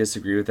that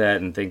disagree with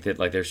that and think that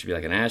like there should be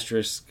like an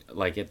asterisk,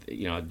 like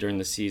during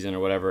the season or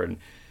whatever. And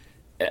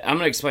I'm going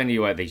to explain to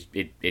you why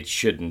it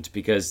shouldn't,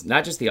 because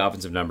not just the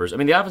offensive numbers. I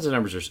mean, the offensive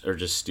numbers are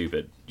just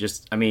stupid.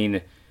 Just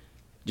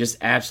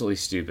absolutely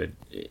stupid.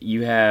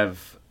 You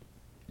have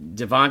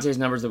Devontae's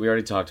numbers that we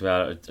already talked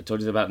about. I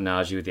told you about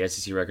Najee with the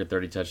SEC record,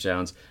 30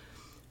 touchdowns.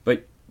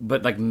 But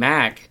like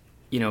Mac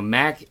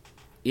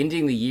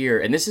ending the year,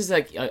 and this is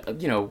like,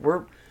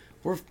 we're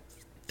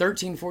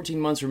 13, 14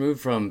 months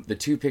removed from the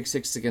 2 pick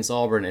sixes against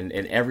Auburn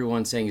and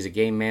everyone saying he's a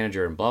game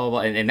manager and blah, blah,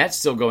 blah. And that's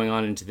still going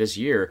on into this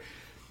year.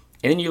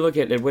 And then you look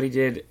at what he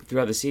did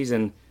throughout the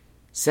season,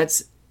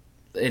 sets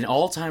an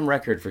all-time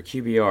record for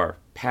QBR,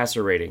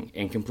 passer rating,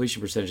 and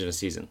completion percentage in a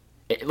season.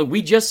 Look,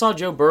 we just saw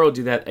Joe Burrow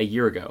do that a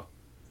year ago.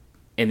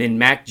 And then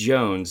Mac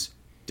Jones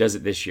does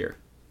it this year.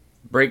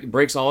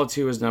 Breaks all of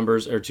his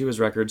numbers, or his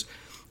records.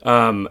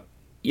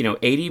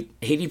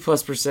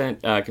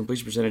 80+%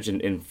 completion percentage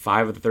in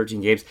 5 of the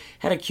 13 games.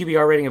 Had a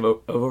QBR rating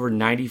of over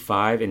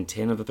 95 in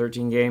 10 of the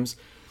 13 games.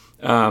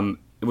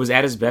 It was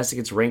at his best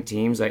against ranked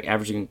teams, like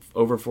averaging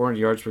over 400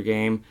 yards per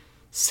game,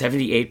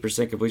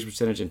 78% completion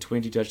percentage, and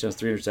 22 touchdowns,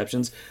 3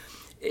 interceptions.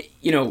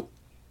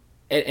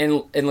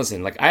 And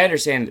listen, like I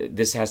understand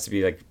this has to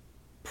be like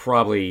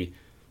probably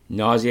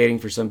nauseating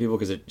for some people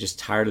because they're just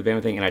tired of the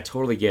Bama thing, and I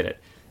totally get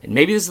it. And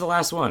maybe this is the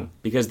last one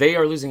because they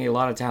are losing a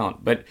lot of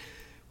talent. But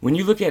when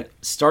you look at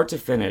start to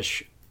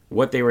finish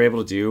what they were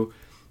able to do,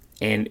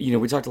 and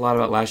we talked a lot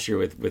about last year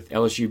with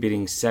LSU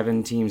beating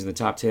 7 teams in the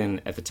top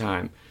 10 at the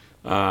time.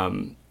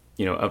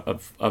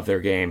 Of their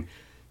game.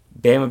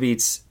 Bama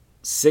beats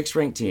 6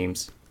 ranked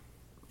teams,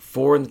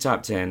 4 in the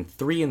top 10,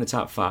 3 in the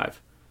top 5.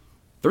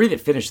 3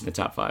 that finished in the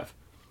top 5.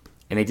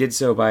 And they did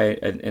so by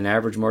an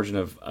average margin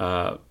of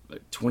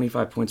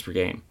 25 points per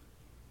game.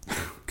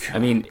 I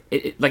mean,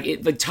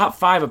 the top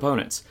 5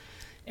 opponents.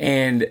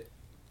 And,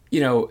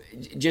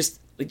 just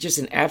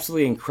an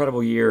absolutely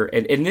incredible year.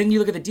 And then you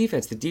look at the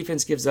defense. The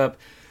defense gives up,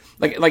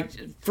 like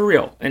for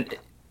real. And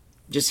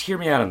just hear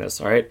me out on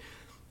this, all right?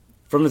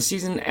 From the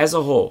season as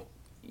a whole,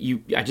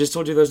 I just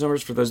told you those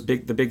numbers for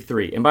the big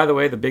 3. And by the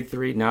way, the big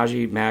 3,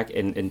 Najee, Mac,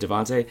 and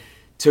Devontae,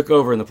 took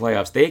over in the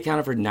playoffs. They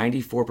accounted for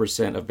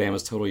 94% of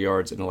Bama's total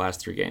yards in the last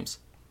 3 games.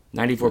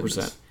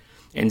 94%.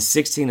 And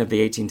 16 of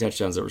the 18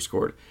 touchdowns that were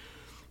scored.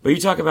 But you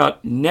talk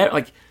about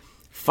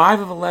 5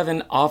 of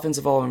 11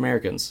 offensive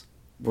All-Americans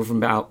were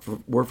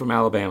from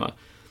Alabama.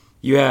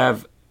 You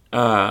have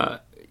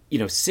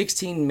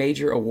 16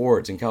 major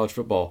awards in college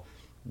football.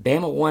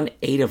 Bama won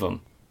 8 of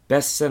them.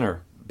 Best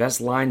center,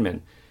 best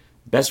lineman,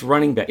 best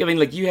running back. I mean,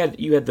 you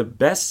had the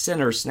best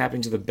center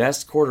snapping to the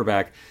best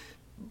quarterback,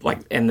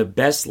 and the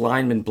best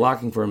lineman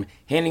blocking for him,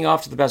 handing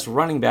off to the best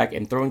running back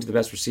and throwing to the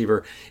best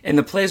receiver, and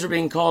the plays were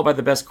being called by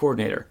the best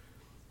coordinator.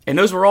 And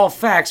those were all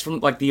facts from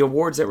the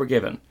awards that were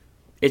given.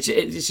 It's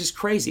just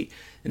crazy.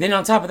 And then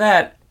on top of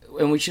that,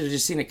 and we should have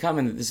just seen it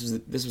coming that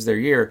this was their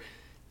year,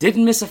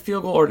 didn't miss a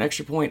field goal or an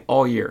extra point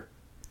all year.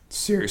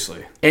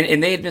 Seriously.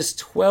 And they had missed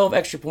 12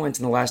 extra points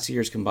in the last 2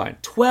 years combined.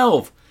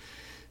 12!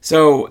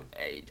 So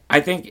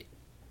I think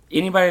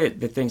anybody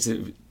that thinks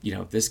that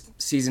this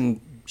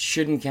season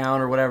shouldn't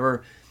count or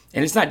whatever,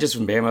 and it's not just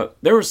from Bama,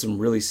 there were some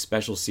really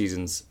special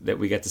seasons that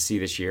we got to see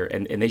this year,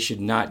 and they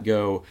should not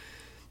go,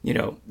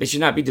 they should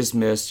not be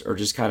dismissed or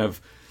just kind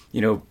of,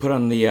 put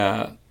on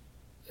the,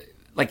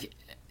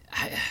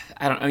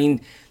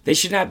 they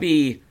should not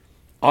be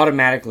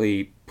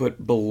automatically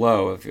put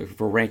below, if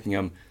we're ranking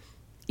them,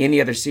 any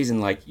other season,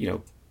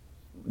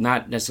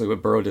 not necessarily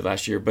what Burrow did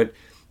last year, but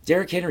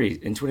Derrick Henry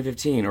in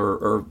 2015,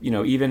 or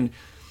even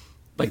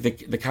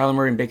the Kyler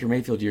Murray and Baker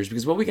Mayfield years,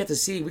 because what we get to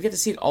see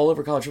it all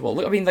over college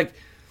football. I mean, like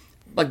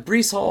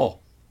Breece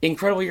Hall,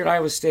 incredible year at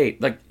Iowa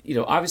State.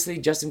 Obviously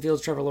Justin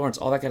Fields, Trevor Lawrence,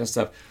 all that kind of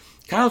stuff.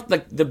 Kyle,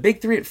 the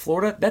big three at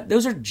Florida,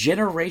 those are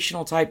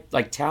generational type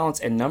talents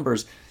and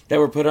numbers that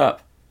were put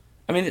up.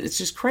 I mean, it's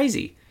just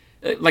crazy.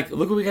 Look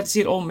what we got to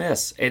see at Ole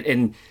Miss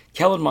and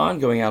Kellen Mond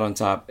going out on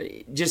top.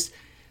 Just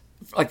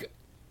I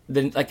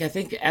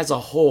think as a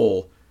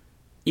whole,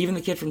 even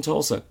the kid from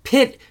Tulsa,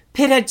 Pitt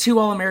had 2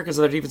 All-Americans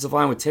on their defensive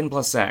line with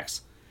 10+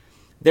 sacks.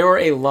 There were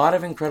a lot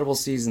of incredible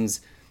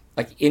seasons,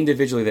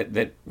 individually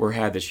that were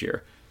had this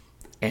year,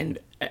 and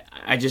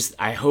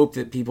I hope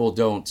that people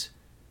don't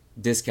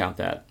discount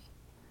that.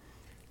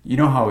 You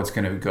know how it's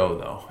going to go,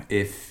 though.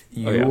 If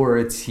you were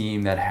a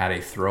team that had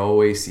a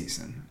throwaway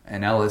season,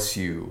 an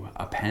LSU,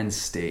 a Penn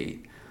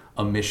State,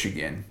 a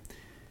Michigan,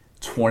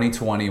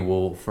 2020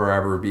 will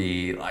forever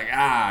be we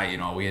had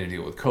to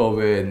deal with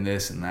COVID and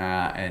this and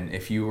that. And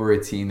if you were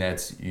a team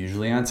that's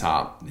usually on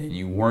top and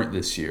you weren't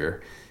this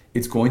year,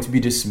 it's going to be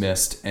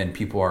dismissed and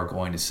people are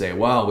going to say,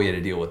 well, we had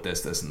to deal with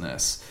this, this, and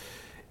this.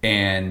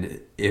 And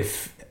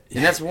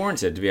that's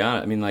warranted, to be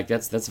honest. I mean,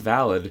 that's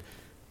valid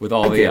with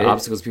all the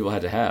obstacles people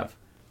had to have.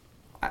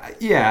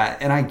 Yeah,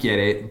 and I get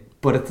it.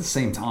 But at the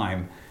same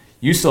time,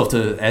 you still have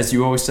to, as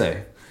you always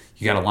say,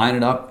 you got to line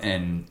it up,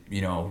 and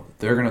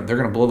they're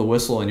gonna blow the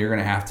whistle, and you're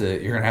gonna have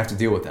to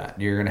deal with that.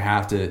 You're gonna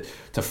have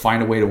to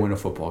find a way to win a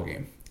football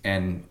game.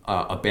 And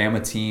a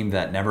Bama team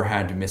that never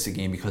had to miss a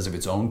game because of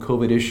its own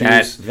COVID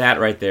issues. That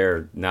right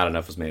there, not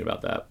enough was made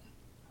about that.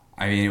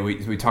 I mean,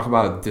 we talk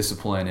about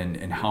discipline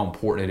and how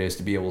important it is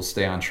to be able to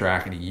stay on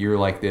track in a year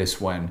like this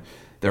when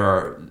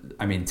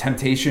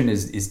temptation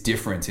is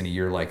different in a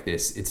year like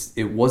this.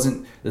 It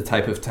wasn't the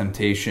type of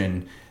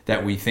temptation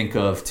that we think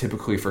of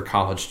typically for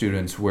college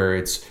students where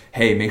it's,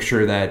 hey, make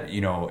sure that,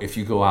 if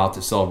you go out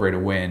to celebrate a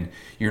win,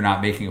 you're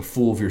not making a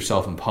fool of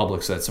yourself in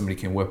public so that somebody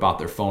can whip out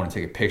their phone and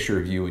take a picture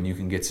of you and you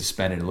can get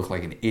suspended and look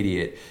like an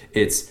idiot.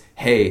 It's,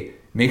 hey,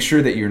 make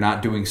sure that you're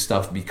not doing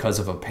stuff because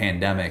of a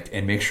pandemic,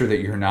 and make sure that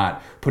you're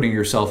not putting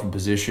yourself in a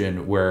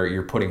position where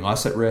you're putting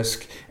us at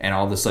risk and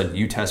all of a sudden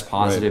you test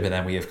positive, right, and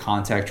then we have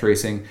contact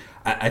tracing.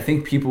 I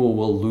think people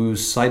will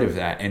lose sight of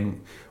that,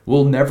 and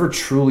we'll never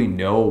truly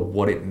know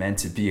what it meant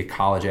to be a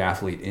college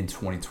athlete in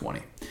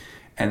 2020.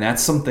 And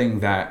that's something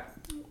that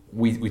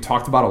we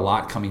talked about a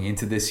lot coming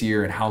into this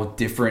year and how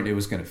different it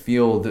was going to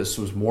feel. This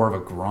was more of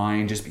a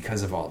grind just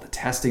because of all the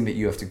testing that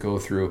you have to go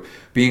through.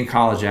 Being a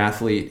college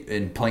athlete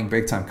and playing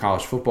big-time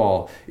college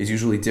football is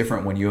usually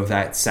different when you have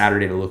that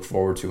Saturday to look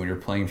forward to when you're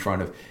playing in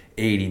front of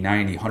 80,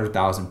 90,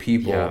 100,000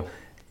 people. Yeah.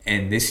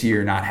 And this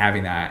year not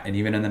having that, and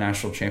even in the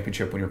national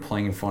championship when you're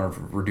playing in front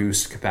of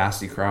reduced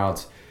capacity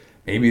crowds,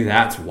 maybe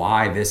that's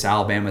why this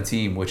Alabama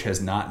team, which has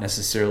not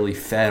necessarily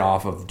fed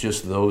off of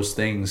just those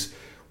things,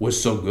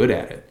 was so good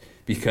at it.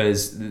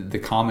 Because the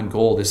common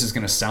goal, this is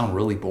going to sound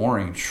really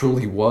boring,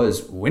 truly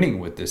was winning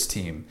with this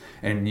team.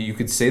 And you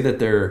could say that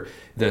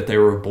they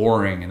were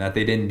boring and that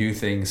they didn't do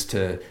things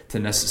to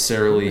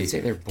necessarily I would say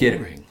they're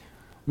boring. Get.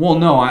 Well,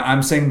 no,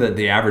 I'm saying that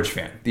the average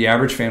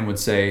fan would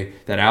say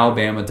that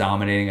Alabama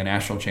dominating a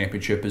national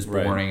championship is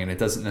boring, right, and it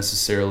doesn't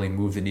necessarily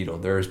move the needle.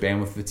 There's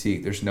Bama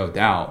fatigue, there's no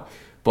doubt.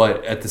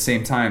 But at the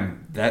same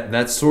time,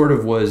 that sort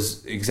of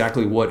was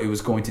exactly what it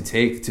was going to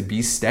take to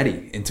be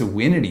steady and to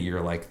win in a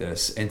year like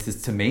this and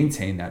to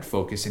maintain that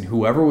focus. And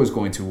whoever was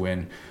going to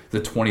win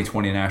the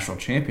 2020 national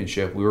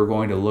championship, we were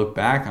going to look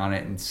back on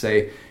it and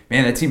say,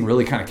 man, that team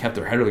really kind of kept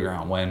their head to the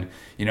ground when,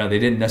 they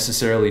didn't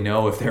necessarily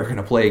know if they were going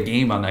to play a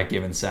game on that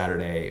given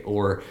Saturday,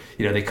 or,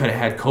 they could have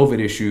had COVID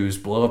issues,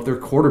 blow up their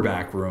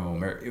quarterback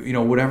room, or,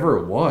 whatever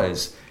it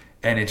was.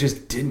 And it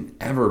just didn't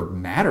ever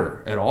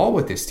matter at all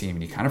with this team.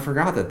 And you kind of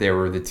forgot that they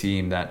were the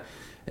team that,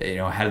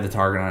 had the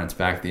target on its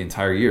back the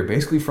entire year,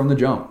 basically from the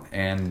jump.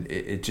 And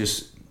it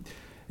just,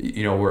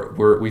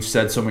 we've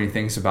said so many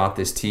things about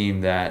this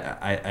team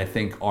that I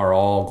think are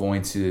all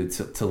going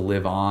to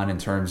live on in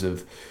terms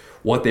of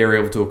what they were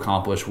able to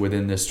accomplish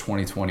within this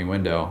 2020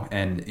 window.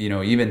 And,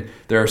 even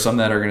there are some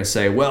that are going to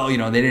say, well,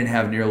 they didn't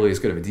have nearly as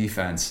good of a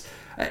defense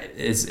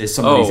as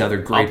some of these other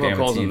great Bama teams.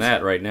 I'll call them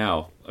that right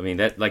now. I mean,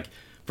 that, like,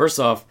 first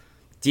off,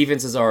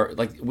 defenses are,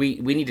 like, we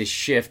need to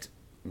shift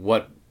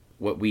what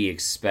we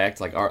expect,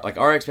 like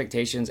our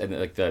expectations and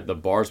like the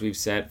bars we've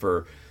set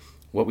for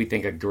what we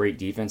think a great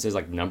defense is,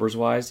 like numbers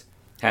wise,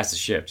 has to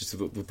shift just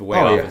with the way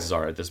offenses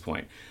are at this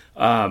point.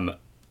 But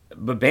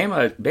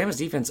Bama's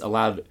defense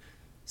allowed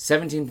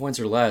 17 points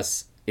or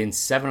less in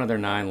 7 of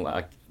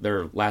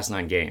their last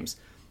 9 games.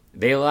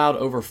 They allowed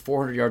over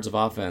 400 yards of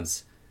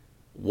offense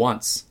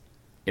once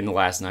in the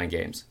last 9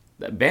 games.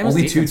 Bama's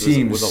only defense 2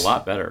 teams was a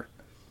lot better.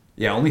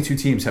 Yeah, only 2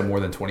 teams have more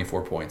than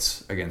 24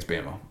 points against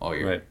Bama all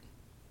year. Right.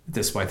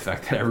 Despite the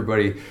fact that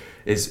everybody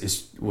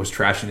was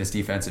trashing his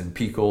defense, and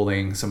Pete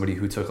Golding, somebody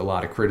who took a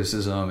lot of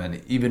criticism,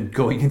 and even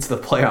going into the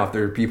playoff,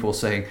 there are people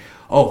saying,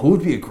 "Oh, who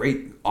would be a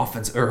great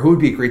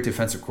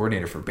defensive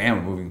coordinator for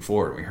Bama moving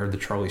forward?" We heard the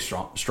Charlie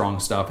Strong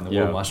stuff, and the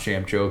Will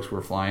Muschamp jokes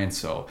were flying.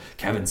 So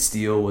Kevin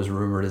Steele was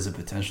rumored as a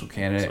potential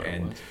candidate,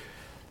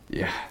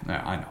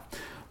 I know,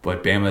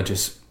 but Bama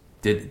just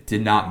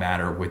did not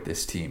matter with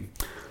this team.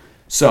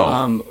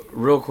 So,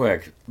 real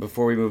quick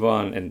before we move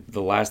on, and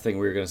the last thing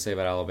we were going to say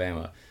about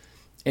Alabama.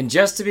 And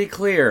just to be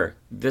clear,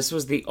 this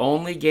was the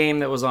only game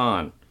that was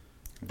on.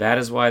 That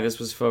is why this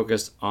was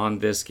focused on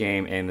this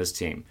game and this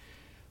team.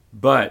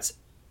 But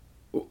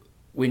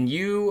when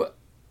you,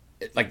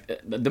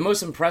 like, the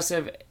most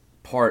impressive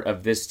part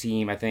of this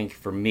team, I think,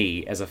 for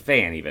me, as a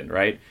fan even,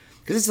 right?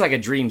 Because this is like a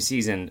dream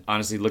season,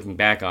 honestly, looking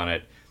back on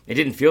it. It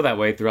didn't feel that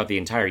way throughout the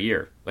entire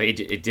year. Like,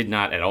 it did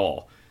not at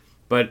all.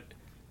 But,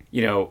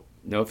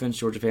 no offense,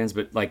 Georgia fans,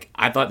 but like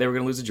I thought they were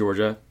going to lose to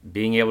Georgia.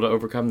 Being able to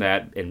overcome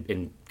that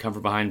and come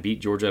from behind,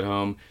 beat Georgia at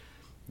home,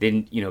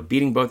 then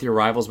beating both your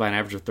rivals by an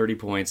average of 30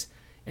 points,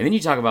 and then you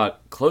talk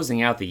about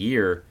closing out the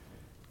year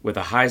with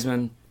a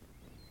Heisman,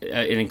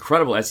 an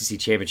incredible SEC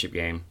championship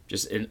game,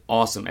 just an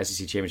awesome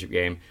SEC championship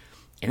game,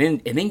 and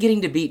then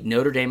getting to beat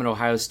Notre Dame and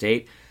Ohio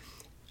State,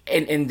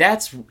 and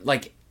that's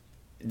like.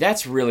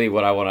 That's really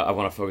what I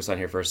want to focus on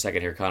here for a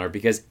second here, Connor,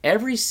 because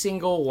every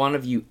single one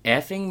of you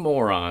effing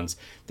morons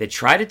that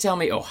try to tell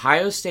me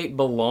Ohio State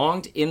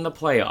belonged in the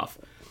playoff,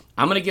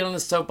 I'm going to get on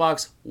the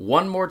soapbox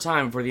one more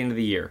time before the end of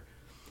the year.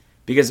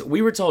 Because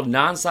we were told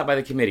nonstop by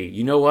the committee,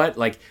 you know what?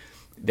 Like,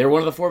 they're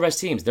one of the 4 best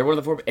teams. They're one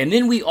of the 4, and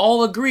then we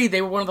all agreed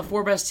they were one of the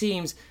 4 best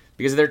teams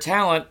because of their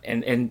talent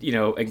and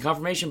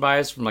confirmation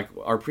bias from like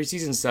our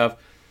preseason stuff.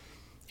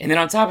 And then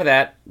on top of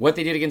that, what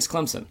they did against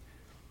Clemson.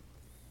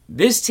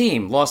 This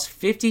team lost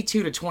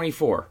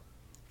 52-24.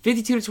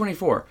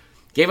 52-24.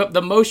 Gave up the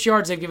most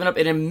yards they've given up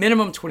in a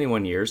minimum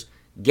 21 years.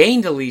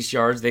 Gained the least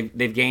yards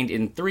they've gained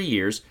in 3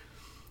 years.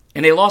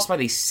 And they lost by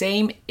the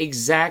same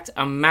exact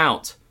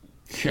amount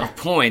of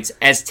points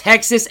as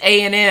Texas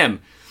A&M.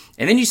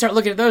 And then you start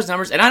looking at those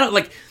numbers. And I don't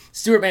like...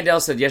 Stuart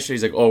Mandel said yesterday,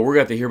 he's like, oh, we're going to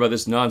have to hear about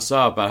this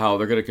nonstop about how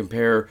they're going to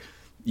compare...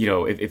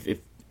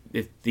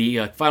 if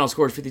the final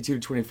score is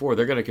 52-24,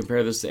 they're going to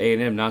compare this to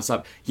A&M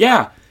nonstop.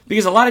 Yeah,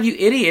 because a lot of you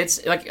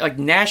idiots, like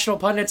national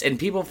pundits and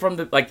people from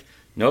the, like,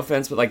 no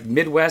offense, but like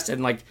Midwest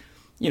and like,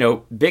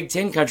 Big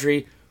Ten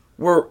country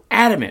were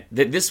adamant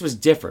that this was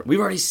different. We've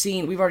already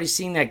seen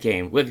that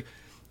game. Like,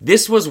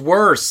 this was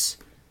worse.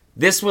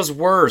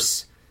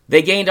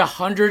 They gained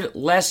 100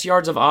 less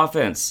yards of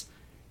offense.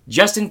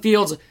 Justin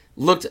Fields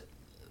looked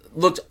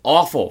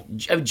awful.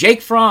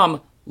 Jake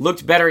Fromm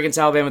looked better against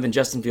Alabama than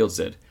Justin Fields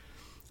did.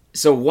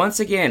 So once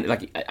again,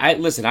 like I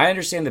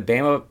understand the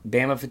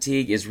Bama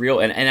fatigue is real,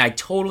 and I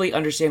totally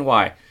understand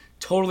why.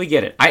 Totally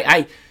get it.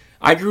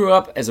 I grew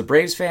up as a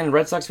Braves fan and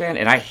Red Sox fan,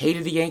 and I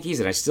hated the Yankees,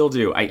 and I still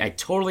do. I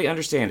totally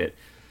understand it.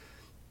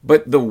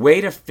 But the way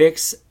to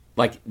fix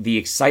like the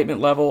excitement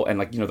level and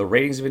like the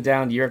ratings have been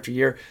down year after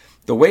year,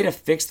 the way to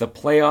fix the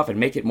playoff and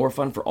make it more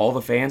fun for all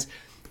the fans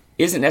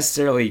isn't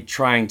necessarily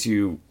trying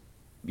to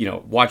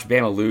watch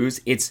Bama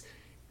lose. It's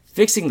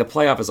fixing the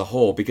playoff as a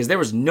whole, because there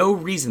was no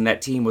reason that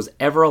team was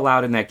ever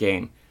allowed in that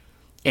game.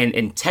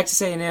 And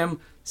Texas A&M,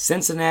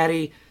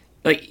 Cincinnati,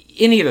 like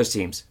any of those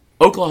teams,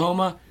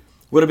 Oklahoma,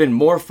 would have been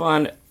more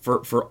fun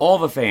for all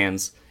the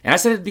fans. And I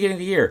said at the beginning of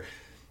the year,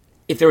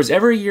 if there was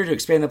ever a year to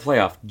expand the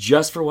playoff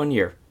just for 1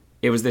 year,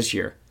 it was this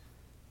year.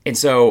 And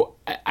so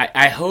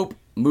I hope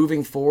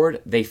moving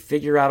forward they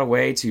figure out a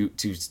way to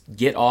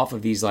get off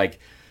of these like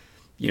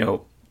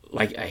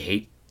I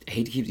hate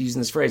to keep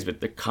using this phrase,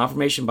 but the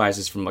confirmation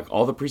biases from like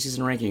all the preseason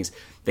rankings.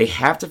 They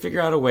have to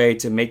figure out a way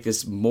to make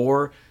this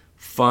more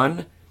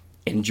fun,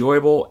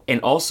 enjoyable,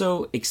 and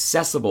also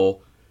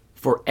accessible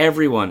for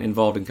everyone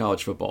involved in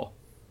college football.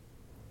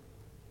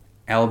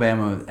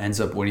 Alabama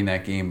ends up winning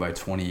that game by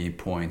 28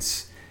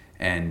 points,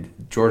 and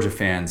Georgia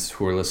fans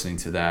who are listening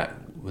to that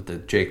with the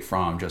Jake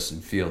Fromm, Justin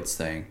Fields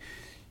thing,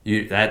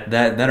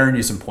 that earned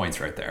you some points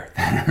right there.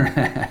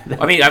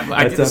 I mean,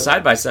 I did the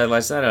side by side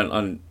last night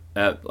on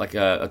like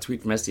a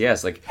tweet from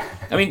SDS. Like,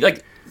 I mean,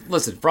 like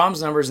listen,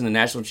 Fromm's numbers in the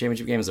national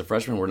championship game as a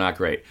freshman were not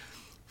great.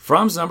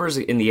 Fromm's numbers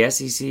in the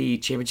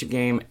SEC championship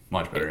game,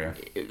 much better,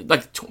 yeah.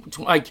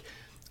 Like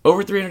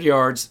over 300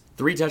 yards,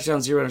 3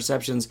 touchdowns, 0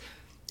 interceptions.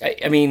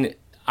 I mean,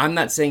 I'm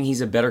not saying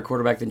he's a better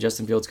quarterback than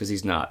Justin Fields because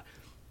he's not.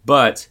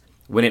 But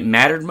when it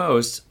mattered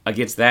most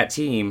against that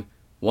team,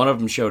 one of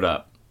them showed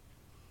up.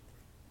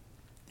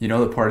 You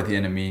know the part at the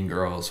end of Mean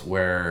Girls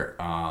where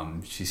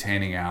she's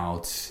handing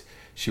out,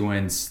 she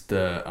wins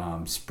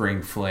the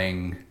Spring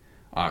Fling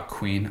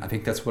Queen, I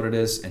think that's what it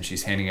is, and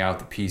she's handing out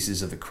the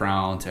pieces of the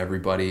crown to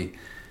everybody.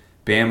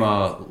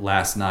 Bama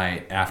last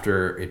night,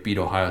 after it beat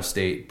Ohio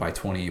State by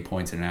 28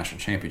 points in a national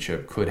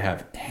championship, could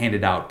have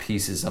handed out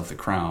pieces of the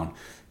crown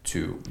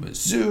to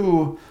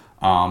Mizzou.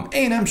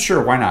 A&M,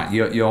 sure, why not?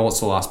 You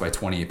also lost by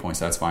 28 points,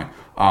 that's fine.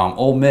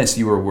 Ole Miss,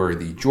 you were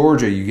worthy.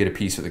 Georgia, you get a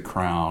piece of the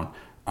crown.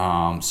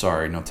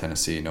 Sorry, no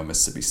Tennessee, no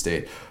Mississippi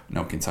State,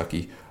 no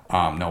Kentucky,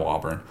 no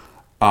Auburn,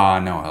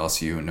 no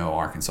LSU, no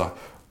Arkansas.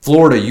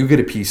 Florida, you get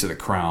a piece of the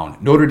crown.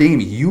 Notre Dame,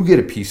 you get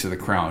a piece of the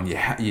crown.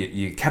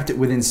 You kept it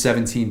within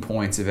 17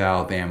 points of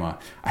Alabama.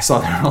 I saw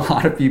there were a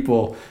lot of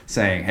people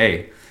saying,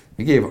 hey,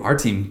 our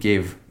team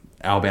gave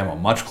Alabama a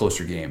much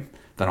closer game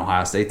than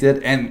Ohio State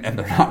did, and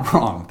they're not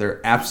wrong.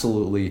 They're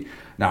absolutely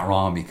not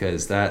wrong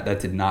because that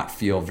did not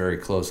feel very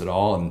close at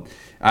all. And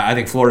I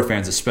think Florida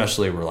fans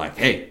especially were like,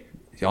 hey,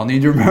 y'all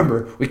need to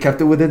remember we kept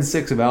it within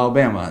 6 of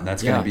Alabama, and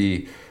that's going to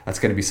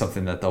be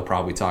something that they'll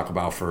probably talk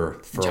about for a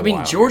while. I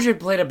mean, Georgia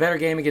played a better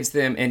game against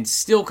them and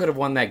still could have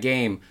won that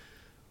game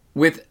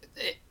with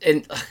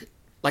an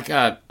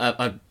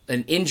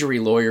injury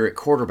lawyer at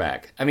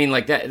quarterback. I mean,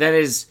 like that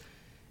is.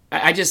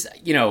 I just,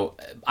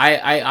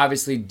 I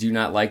obviously do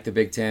not like the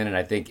Big Ten, and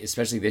I think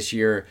especially this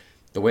year,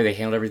 the way they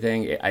handled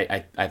everything,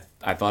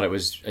 I thought it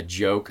was a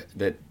joke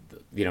that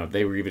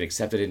they were even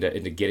accepted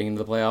into getting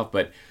into the playoff.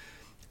 But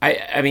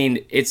I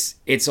mean,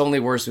 it's only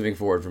worse moving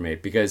forward for me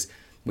because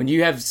when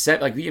you have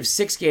 7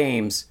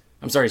 games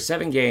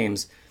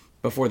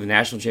before the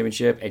national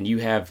championship, and you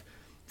have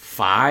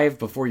 5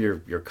 before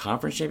your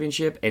conference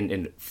championship,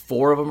 and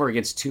 4 of them are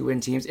against 2-win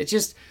teams. It's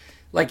just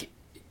like.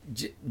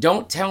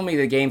 Don't tell me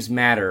the games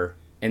matter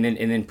and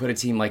then put a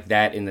team like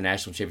that in the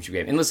national championship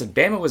game. And listen,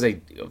 Bama was a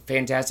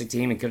fantastic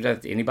team and could have done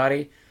it to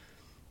anybody,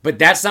 but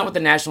that's not what the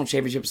national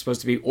championship is supposed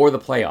to be or the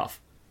playoff.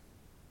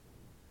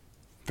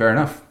 Fair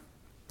enough.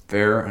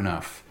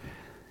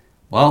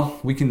 Well,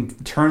 we can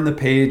turn the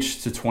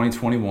page to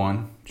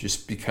 2021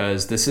 just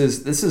because this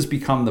has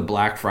become the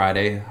Black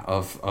Friday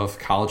of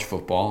college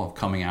football,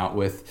 coming out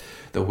with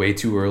the way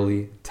too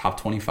early top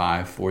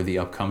 25 for the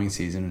upcoming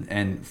season.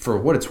 And for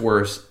what it's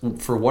worth,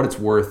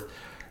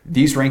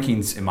 these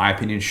rankings, in my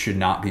opinion, should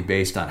not be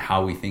based on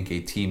how we think a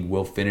team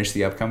will finish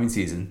the upcoming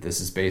season. This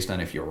is based on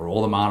if you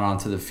roll them out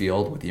onto the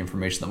field with the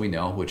information that we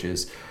know, which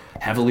is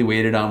heavily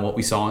weighted on what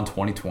we saw in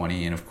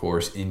 2020, and of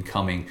course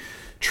incoming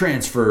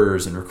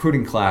transfers and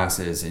recruiting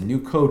classes and new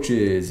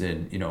coaches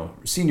and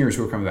seniors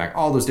who are coming back.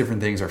 All those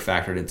different things are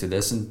factored into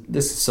this, and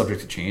this is subject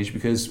to change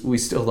because we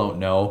still don't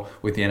know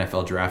with the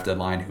NFL draft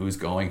deadline who's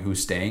going,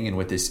 who's staying, and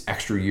with this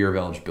extra year of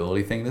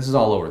eligibility thing, this is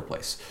all over the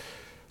place.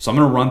 So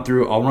I'll run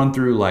through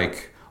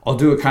I'll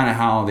do it kind of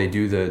how they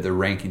do the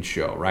ranking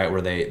show, right,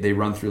 where they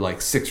run through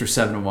like 6 or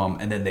 7 of them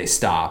and then they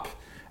stop,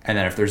 and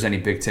then if there's any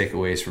big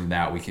takeaways from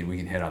that, we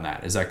can hit on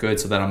that. Is that good?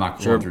 So that I'm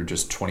not going through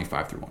just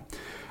 25 through 1.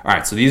 All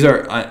right, so these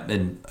are,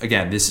 and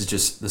again, this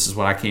is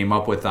what I came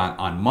up with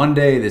on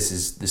Monday. This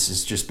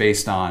is just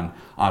based on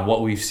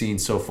what we've seen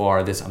so far.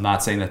 I'm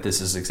not saying that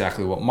this is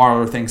exactly what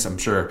Marler thinks. I'm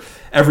sure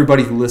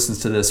everybody who listens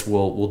to this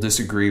will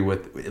disagree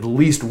with at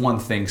least one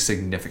thing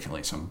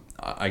significantly. So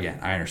again,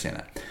 I understand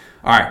that.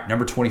 All right,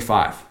 number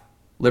 25,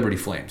 Liberty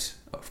Flames,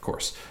 of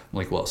course,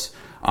 Malik Willis.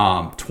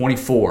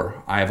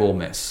 24, I have Ole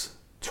Miss.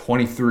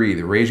 23,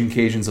 the Raging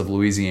Cajuns of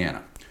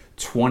Louisiana.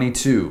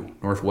 22,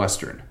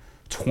 Northwestern.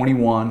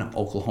 21,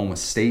 Oklahoma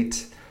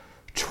State.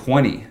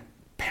 20,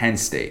 Penn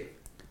State.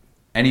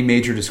 Any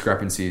major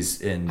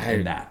discrepancies in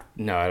that?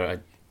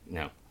 No.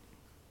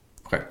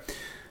 Okay.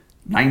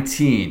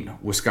 19,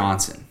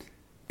 Wisconsin.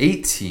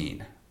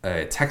 18,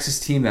 a Texas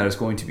team that is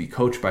going to be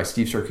coached by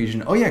Steve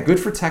Sarkisian. Oh yeah, good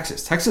for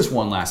Texas. Texas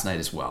won last night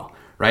as well,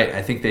 right?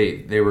 I think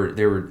they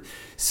were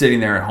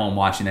sitting there at home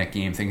watching that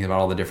game, thinking about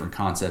all the different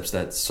concepts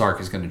that Sark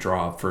is going to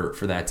draw up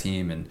for that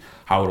team and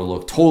how it'll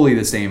look totally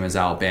the same as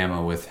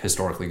Alabama with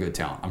historically good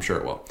talent. I'm sure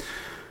it will.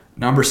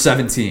 Number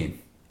 17,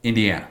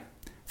 Indiana.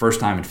 First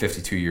time in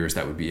 52 years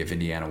that would be if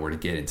Indiana were to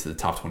get into the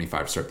top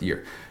 25 to start the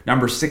year.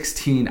 Number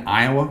 16,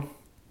 Iowa.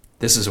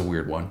 This is a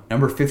weird one.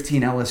 Number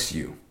 15,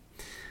 LSU.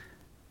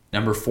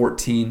 Number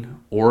 14,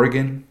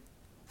 Oregon.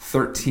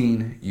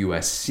 13,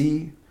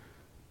 USC.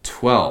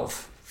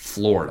 12,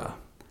 Florida.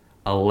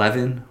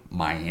 11,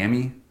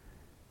 Miami.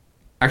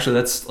 Actually,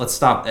 let's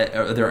stop.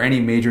 Are there any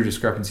major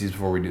discrepancies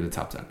before we do the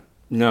top 10?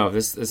 No,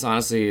 this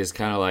honestly is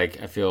kind of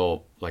like, I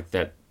feel like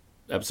that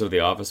episode of The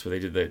Office where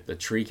they did the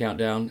tree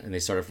countdown and they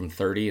started from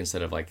 30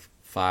 instead of like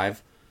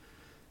 5.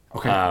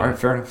 Okay, all right,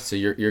 fair enough. So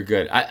you're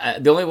good.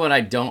 The only one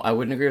I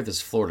wouldn't agree with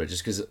is Florida,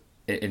 just because,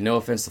 and no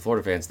offense to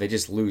Florida fans, they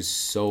just lose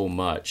so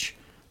much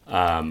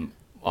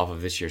off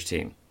of this year's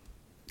team.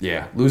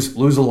 Yeah, lose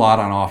a lot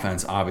on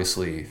offense,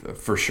 obviously,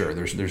 for sure.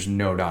 There's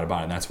no doubt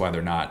about it, and that's why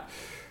they're not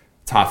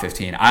top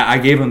 15. I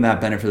gave them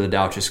that benefit of the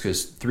doubt just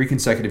because 3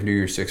 consecutive New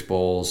Year's Six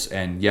bowls,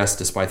 and yes,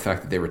 despite the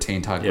fact that they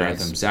retained Todd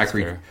Grantham,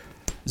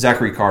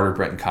 Zachary Carter,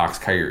 Brenton Cox,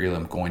 Kyer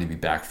Elam going to be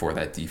back for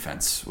that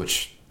defense,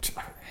 which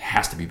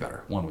has to be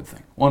better, one would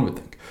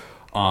think.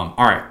 All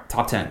right,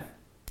 top 10.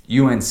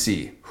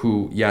 UNC,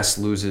 who, yes,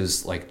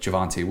 loses like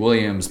Javonte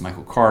Williams,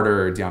 Michael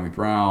Carter, De'Ami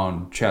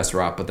Brown,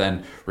 Chazarot, but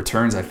then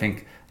returns, I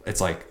think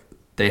it's like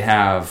they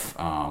have...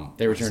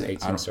 they return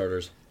 18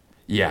 starters.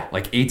 Yeah,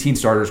 like 18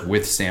 starters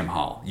with Sam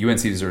Howell.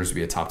 UNC deserves to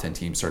be a top 10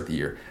 team to start the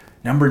year.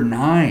 Number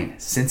 9,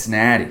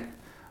 Cincinnati,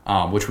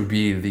 which would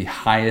be the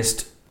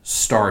highest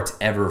start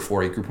ever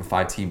for a Group of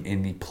 5 team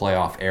in the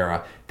playoff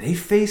era. They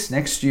face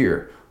next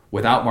year,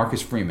 without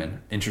Marcus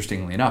Freeman,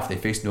 interestingly enough, they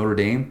face Notre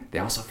Dame. They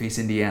also face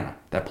Indiana.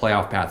 That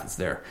playoff path is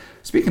there.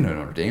 Speaking of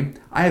Notre Dame,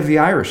 I have the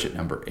Irish at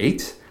number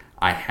 8.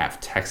 I have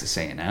Texas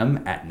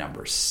A&M at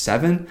number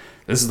 7.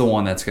 This is the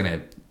one that's going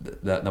to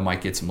that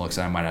might get some looks,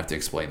 and I might have to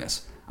explain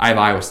this. I have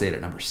Iowa State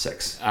at number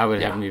 6. I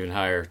would have them even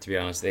higher, to be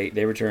honest.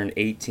 They returned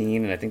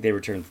 18, and I think they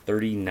returned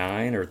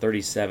 39 or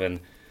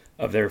 37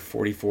 of their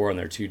 44 on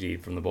their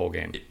 2D from the bowl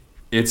game.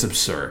 It's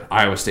absurd.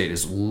 Iowa State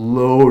is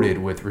loaded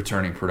with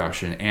returning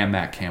production and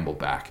Matt Campbell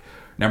back.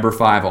 Number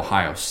 5,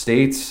 Ohio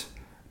State.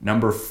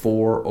 Number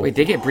 4, Oklahoma. Wait,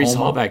 they get Breece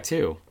Hall back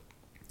too.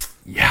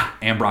 Yeah,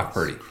 and Brock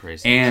Purdy.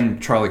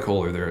 And Charlie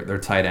Kohler, their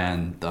tight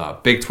end. The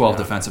Big 12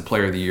 Defensive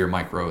Player of the Year,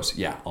 Mike Rose.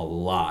 Yeah, a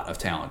lot of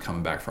talent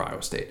coming back for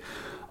Iowa State.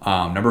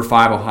 Number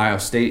 5, Ohio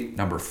State.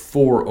 Number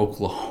 4,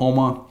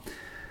 Oklahoma.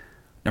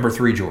 Number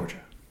 3, Georgia.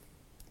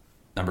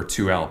 Number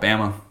 2,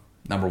 Alabama.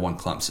 Number 1,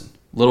 Clemson.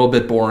 A little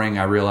bit boring,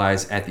 I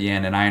realize, at the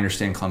end, and I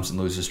understand Clemson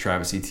loses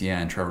Travis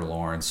Etienne, Trevor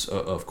Lawrence,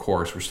 of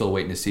course. We're still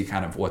waiting to see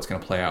kind of what's going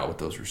to play out with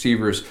those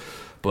receivers.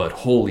 But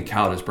holy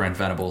cow, does Brent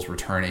Venables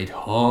return a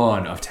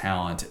ton of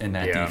talent in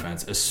that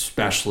defense,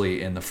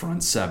 especially in the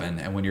front 7.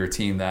 And when you're a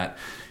team that,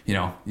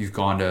 you've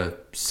gone to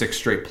 6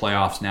 straight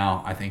playoffs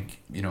now, I think,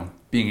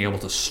 being able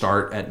to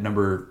start at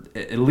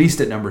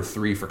least at number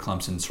 3 for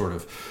Clemson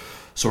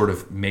sort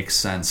of makes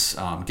sense.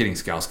 Getting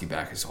Skalski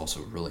back is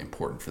also really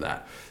important for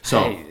that.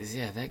 So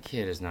that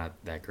kid is not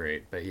that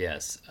great, but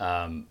yes,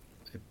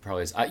 it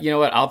probably is. You know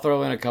what? I'll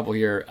throw in a couple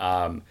here,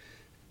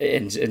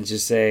 and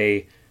just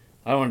say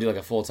I don't want to do like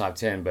a full top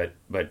 10,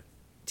 but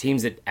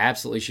teams that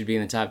absolutely should be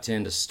in the top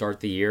 10 to start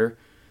the year: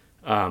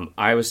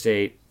 Iowa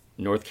State,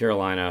 North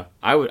Carolina.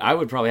 I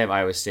would probably have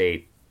Iowa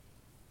State.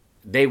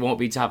 They won't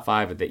be top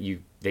 5, but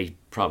they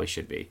probably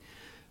should be.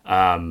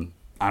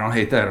 I don't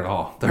hate that at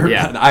all.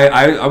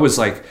 I was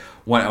like,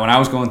 when I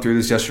was going through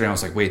this yesterday, I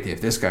was like, wait, they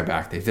have this guy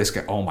back. They have this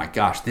guy. Oh my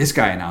gosh, this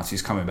guy announced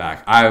he's coming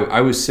back.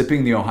 I was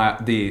sipping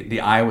the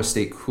Iowa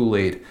State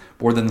Kool-Aid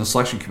more than the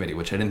selection committee,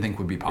 which I didn't think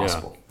would be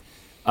possible.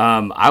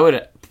 Yeah. I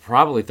would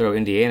probably throw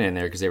Indiana in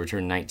there because they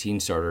returned 19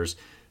 starters,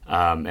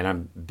 and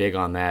I'm big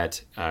on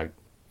that.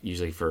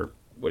 Usually for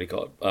what do you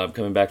call it?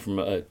 Coming back from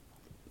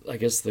I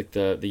guess like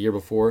the year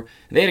before,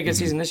 and they had a good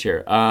season this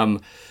year.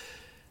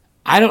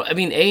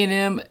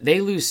 A&M,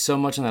 they lose so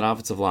much on that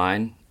offensive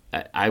line.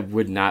 I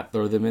would not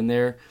throw them in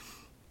there.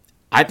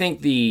 I think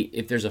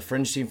if there's a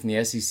fringe team from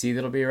the SEC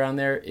that'll be around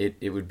there,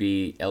 it would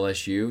be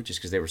LSU, just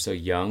because they were so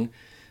young.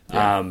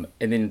 Yeah.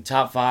 And then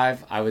top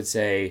 5, I would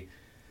say,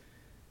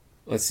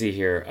 let's see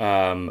here.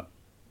 What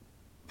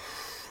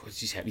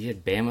did you have? You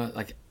had Bama.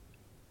 Like,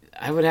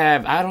 I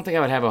don't think I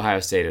would have Ohio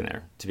State in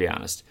there, to be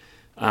honest.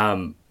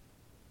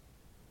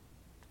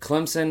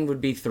 Clemson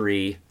would be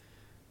 3.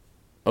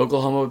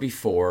 Oklahoma would be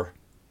 4.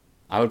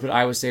 I would put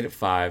Iowa State at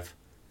 5.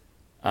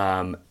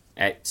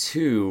 At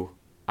 2,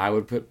 I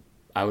would put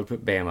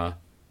Bama.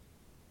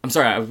 I'm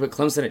sorry, I would put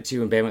Clemson at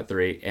 2 and Bama at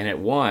 3. And at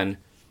 1,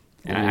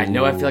 and I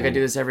know I feel like I do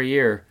this every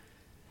year,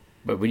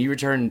 but when you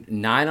return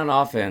 9 on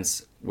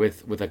offense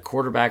with a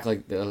quarterback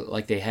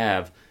like they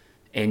have,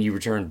 and you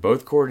return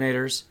both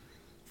coordinators,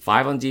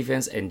 5 on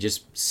defense, and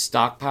just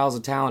stockpiles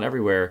of talent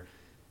everywhere,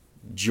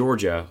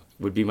 Georgia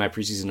would be my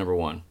preseason number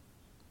 1.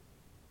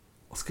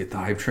 Let's get the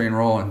hype train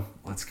rolling.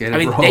 Let's get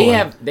it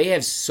rolling. They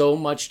have so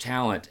much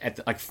talent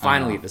at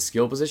finally at the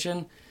skill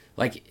position.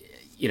 Like,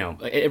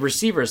 a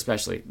receiver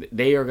especially,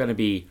 they are going to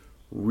be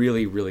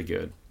really, really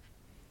good.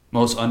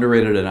 Most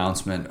underrated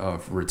announcement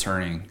of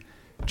returning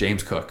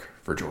James Cook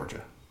for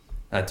Georgia.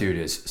 That dude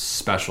is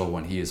special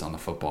when he is on the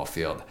football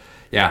field.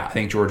 Yeah, I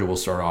think Georgia will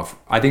start off.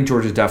 I think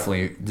Georgia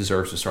definitely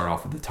deserves to start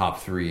off with a top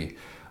 3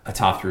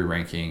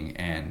 ranking,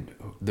 and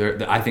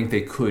I think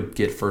they could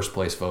get first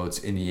place votes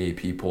in the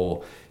AP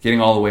poll. Getting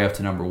all the way up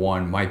to number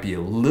 1 might be a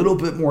little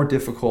bit more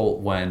difficult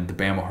when the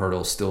Bama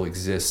hurdle still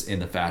exists in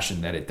the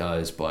fashion that it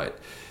does, but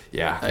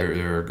yeah,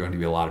 there are going to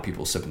be a lot of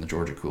people sipping the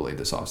Georgia Kool-Aid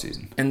this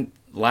offseason. And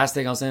last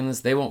thing I'll say on this,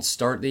 they won't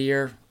start the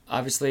year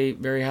obviously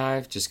very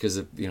high just because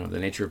of the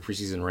nature of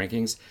preseason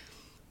rankings.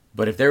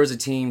 But if there was a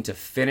team to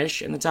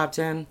finish in the top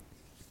 10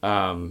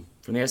 from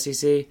the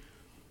SEC,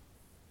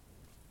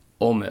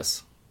 Ole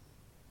Miss.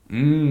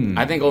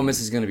 I think Ole Miss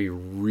is going to be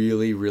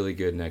really, really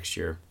good next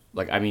year.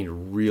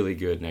 Really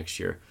good next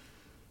year.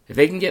 if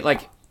they can get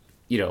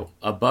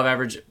above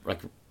average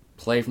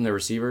play from their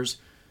receivers,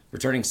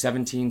 returning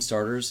 17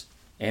 starters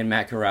and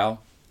Matt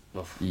Corral.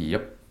 Oof.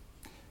 Yep.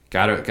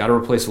 Got to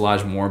replace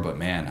Elijah Moore, but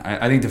man,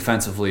 I think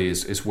defensively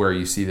is where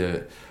you see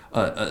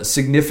a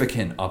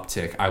significant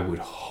uptick. I would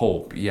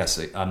hope. Yes,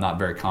 I'm not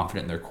very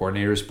confident in their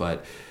coordinators,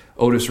 but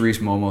Otis Reese,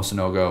 Momo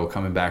Sanogo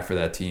coming back for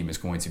that team is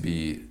going to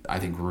be, I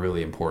think,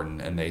 really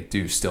important. And they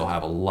do still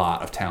have a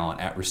lot of talent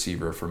at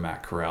receiver for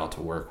Matt Corral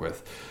to work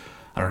with.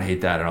 I don't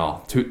hate that at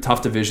all.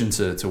 Tough division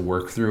to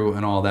work through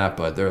and all that,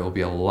 but there will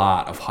be a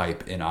lot of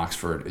hype in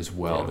Oxford as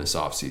well this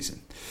offseason.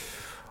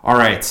 All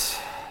right.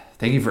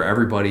 Thank you for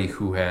everybody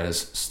who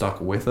has stuck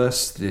with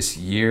us this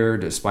year,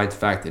 despite the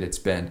fact that it's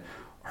been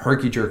a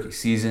herky-jerky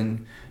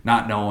season,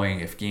 not knowing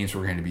if games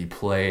were going to be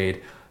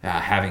played,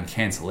 having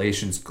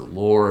cancellations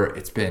galore.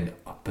 It's been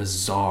a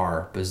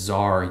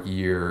bizarre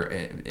year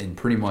in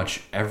pretty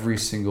much every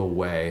single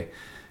way.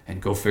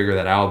 And go figure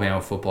that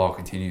Alabama football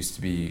continues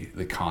to be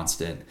the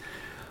constant.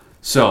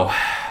 So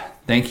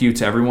thank you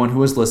to everyone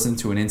who has listened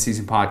to an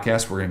in-season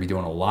podcast. We're going to be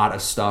doing a lot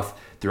of stuff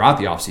throughout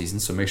the offseason,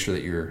 so make sure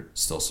that you're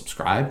still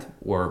subscribed,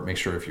 or make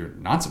sure if you're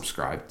not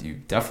subscribed, you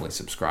definitely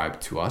subscribe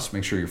to us.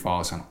 Make sure you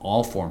follow us on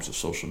all forms of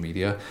social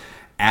media,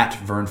 at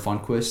Vern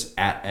Funquist,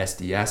 at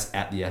SDS,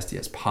 at the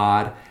SDS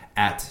Pod,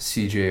 at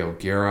CJ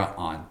O'Gara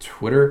on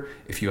Twitter.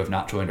 If you have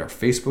not joined our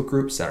Facebook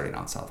group, Saturday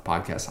Down South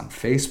Podcast on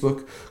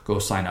Facebook, go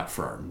sign up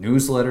for our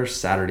newsletter,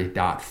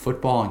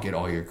 Saturday.Football, and get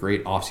all your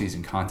great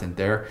offseason content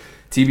there.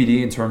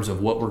 TBD in terms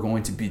of what we're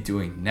going to be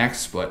doing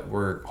next, but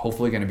we're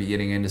hopefully going to be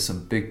getting into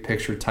some big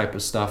picture type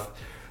of stuff,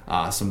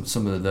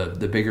 some of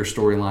the bigger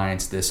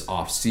storylines this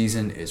off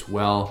season as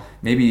well.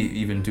 Maybe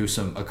even do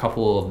a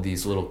couple of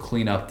these little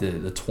clean up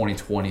the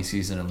 2020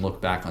 season and look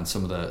back on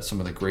some of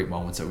the great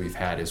moments that we've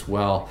had as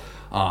well.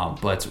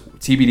 But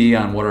TBD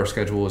on what our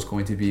schedule is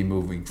going to be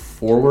moving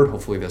forward.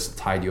 Hopefully this will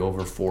tide you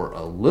over for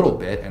a little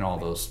bit, and all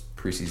those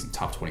preseason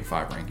top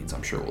 25 rankings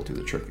I'm sure will do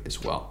the trick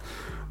as well.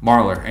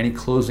 Marler, any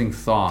closing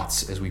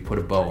thoughts as we put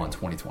a bow on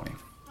 2020?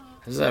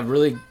 This is a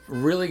really,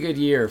 really good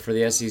year for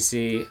the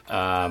SEC.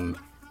 I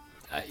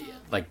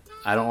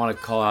don't want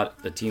to call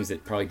out the teams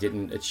that probably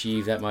didn't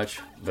achieve that much,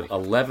 but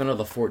 11 of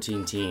the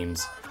 14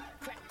 teams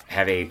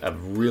have a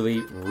really,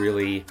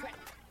 really,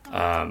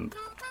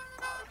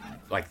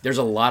 there's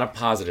a lot of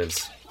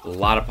positives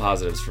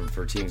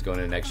for teams going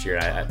into next year.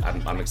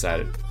 I'm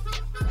excited.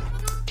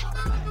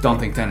 Don't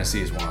think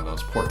Tennessee is one of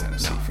those. Poor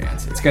Tennessee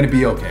fans. It's going to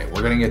be okay.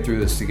 We're going to get through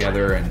this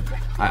together, and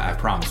I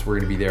promise we're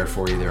going to be there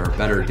for you. There are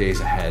better days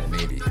ahead,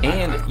 maybe.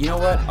 And you know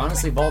what?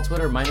 Honestly, Vol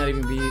Twitter might not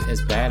even be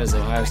as bad as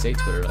Ohio State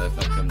Twitter if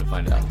I come to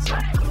find out. So.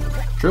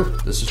 True.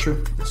 This is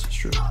true.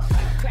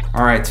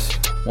 All right.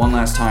 One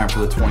last time for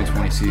the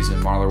 2020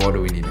 season. Marler, what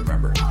do we need to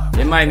remember?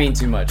 It might mean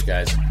too much,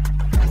 guys.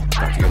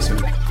 Talk to you guys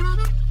soon.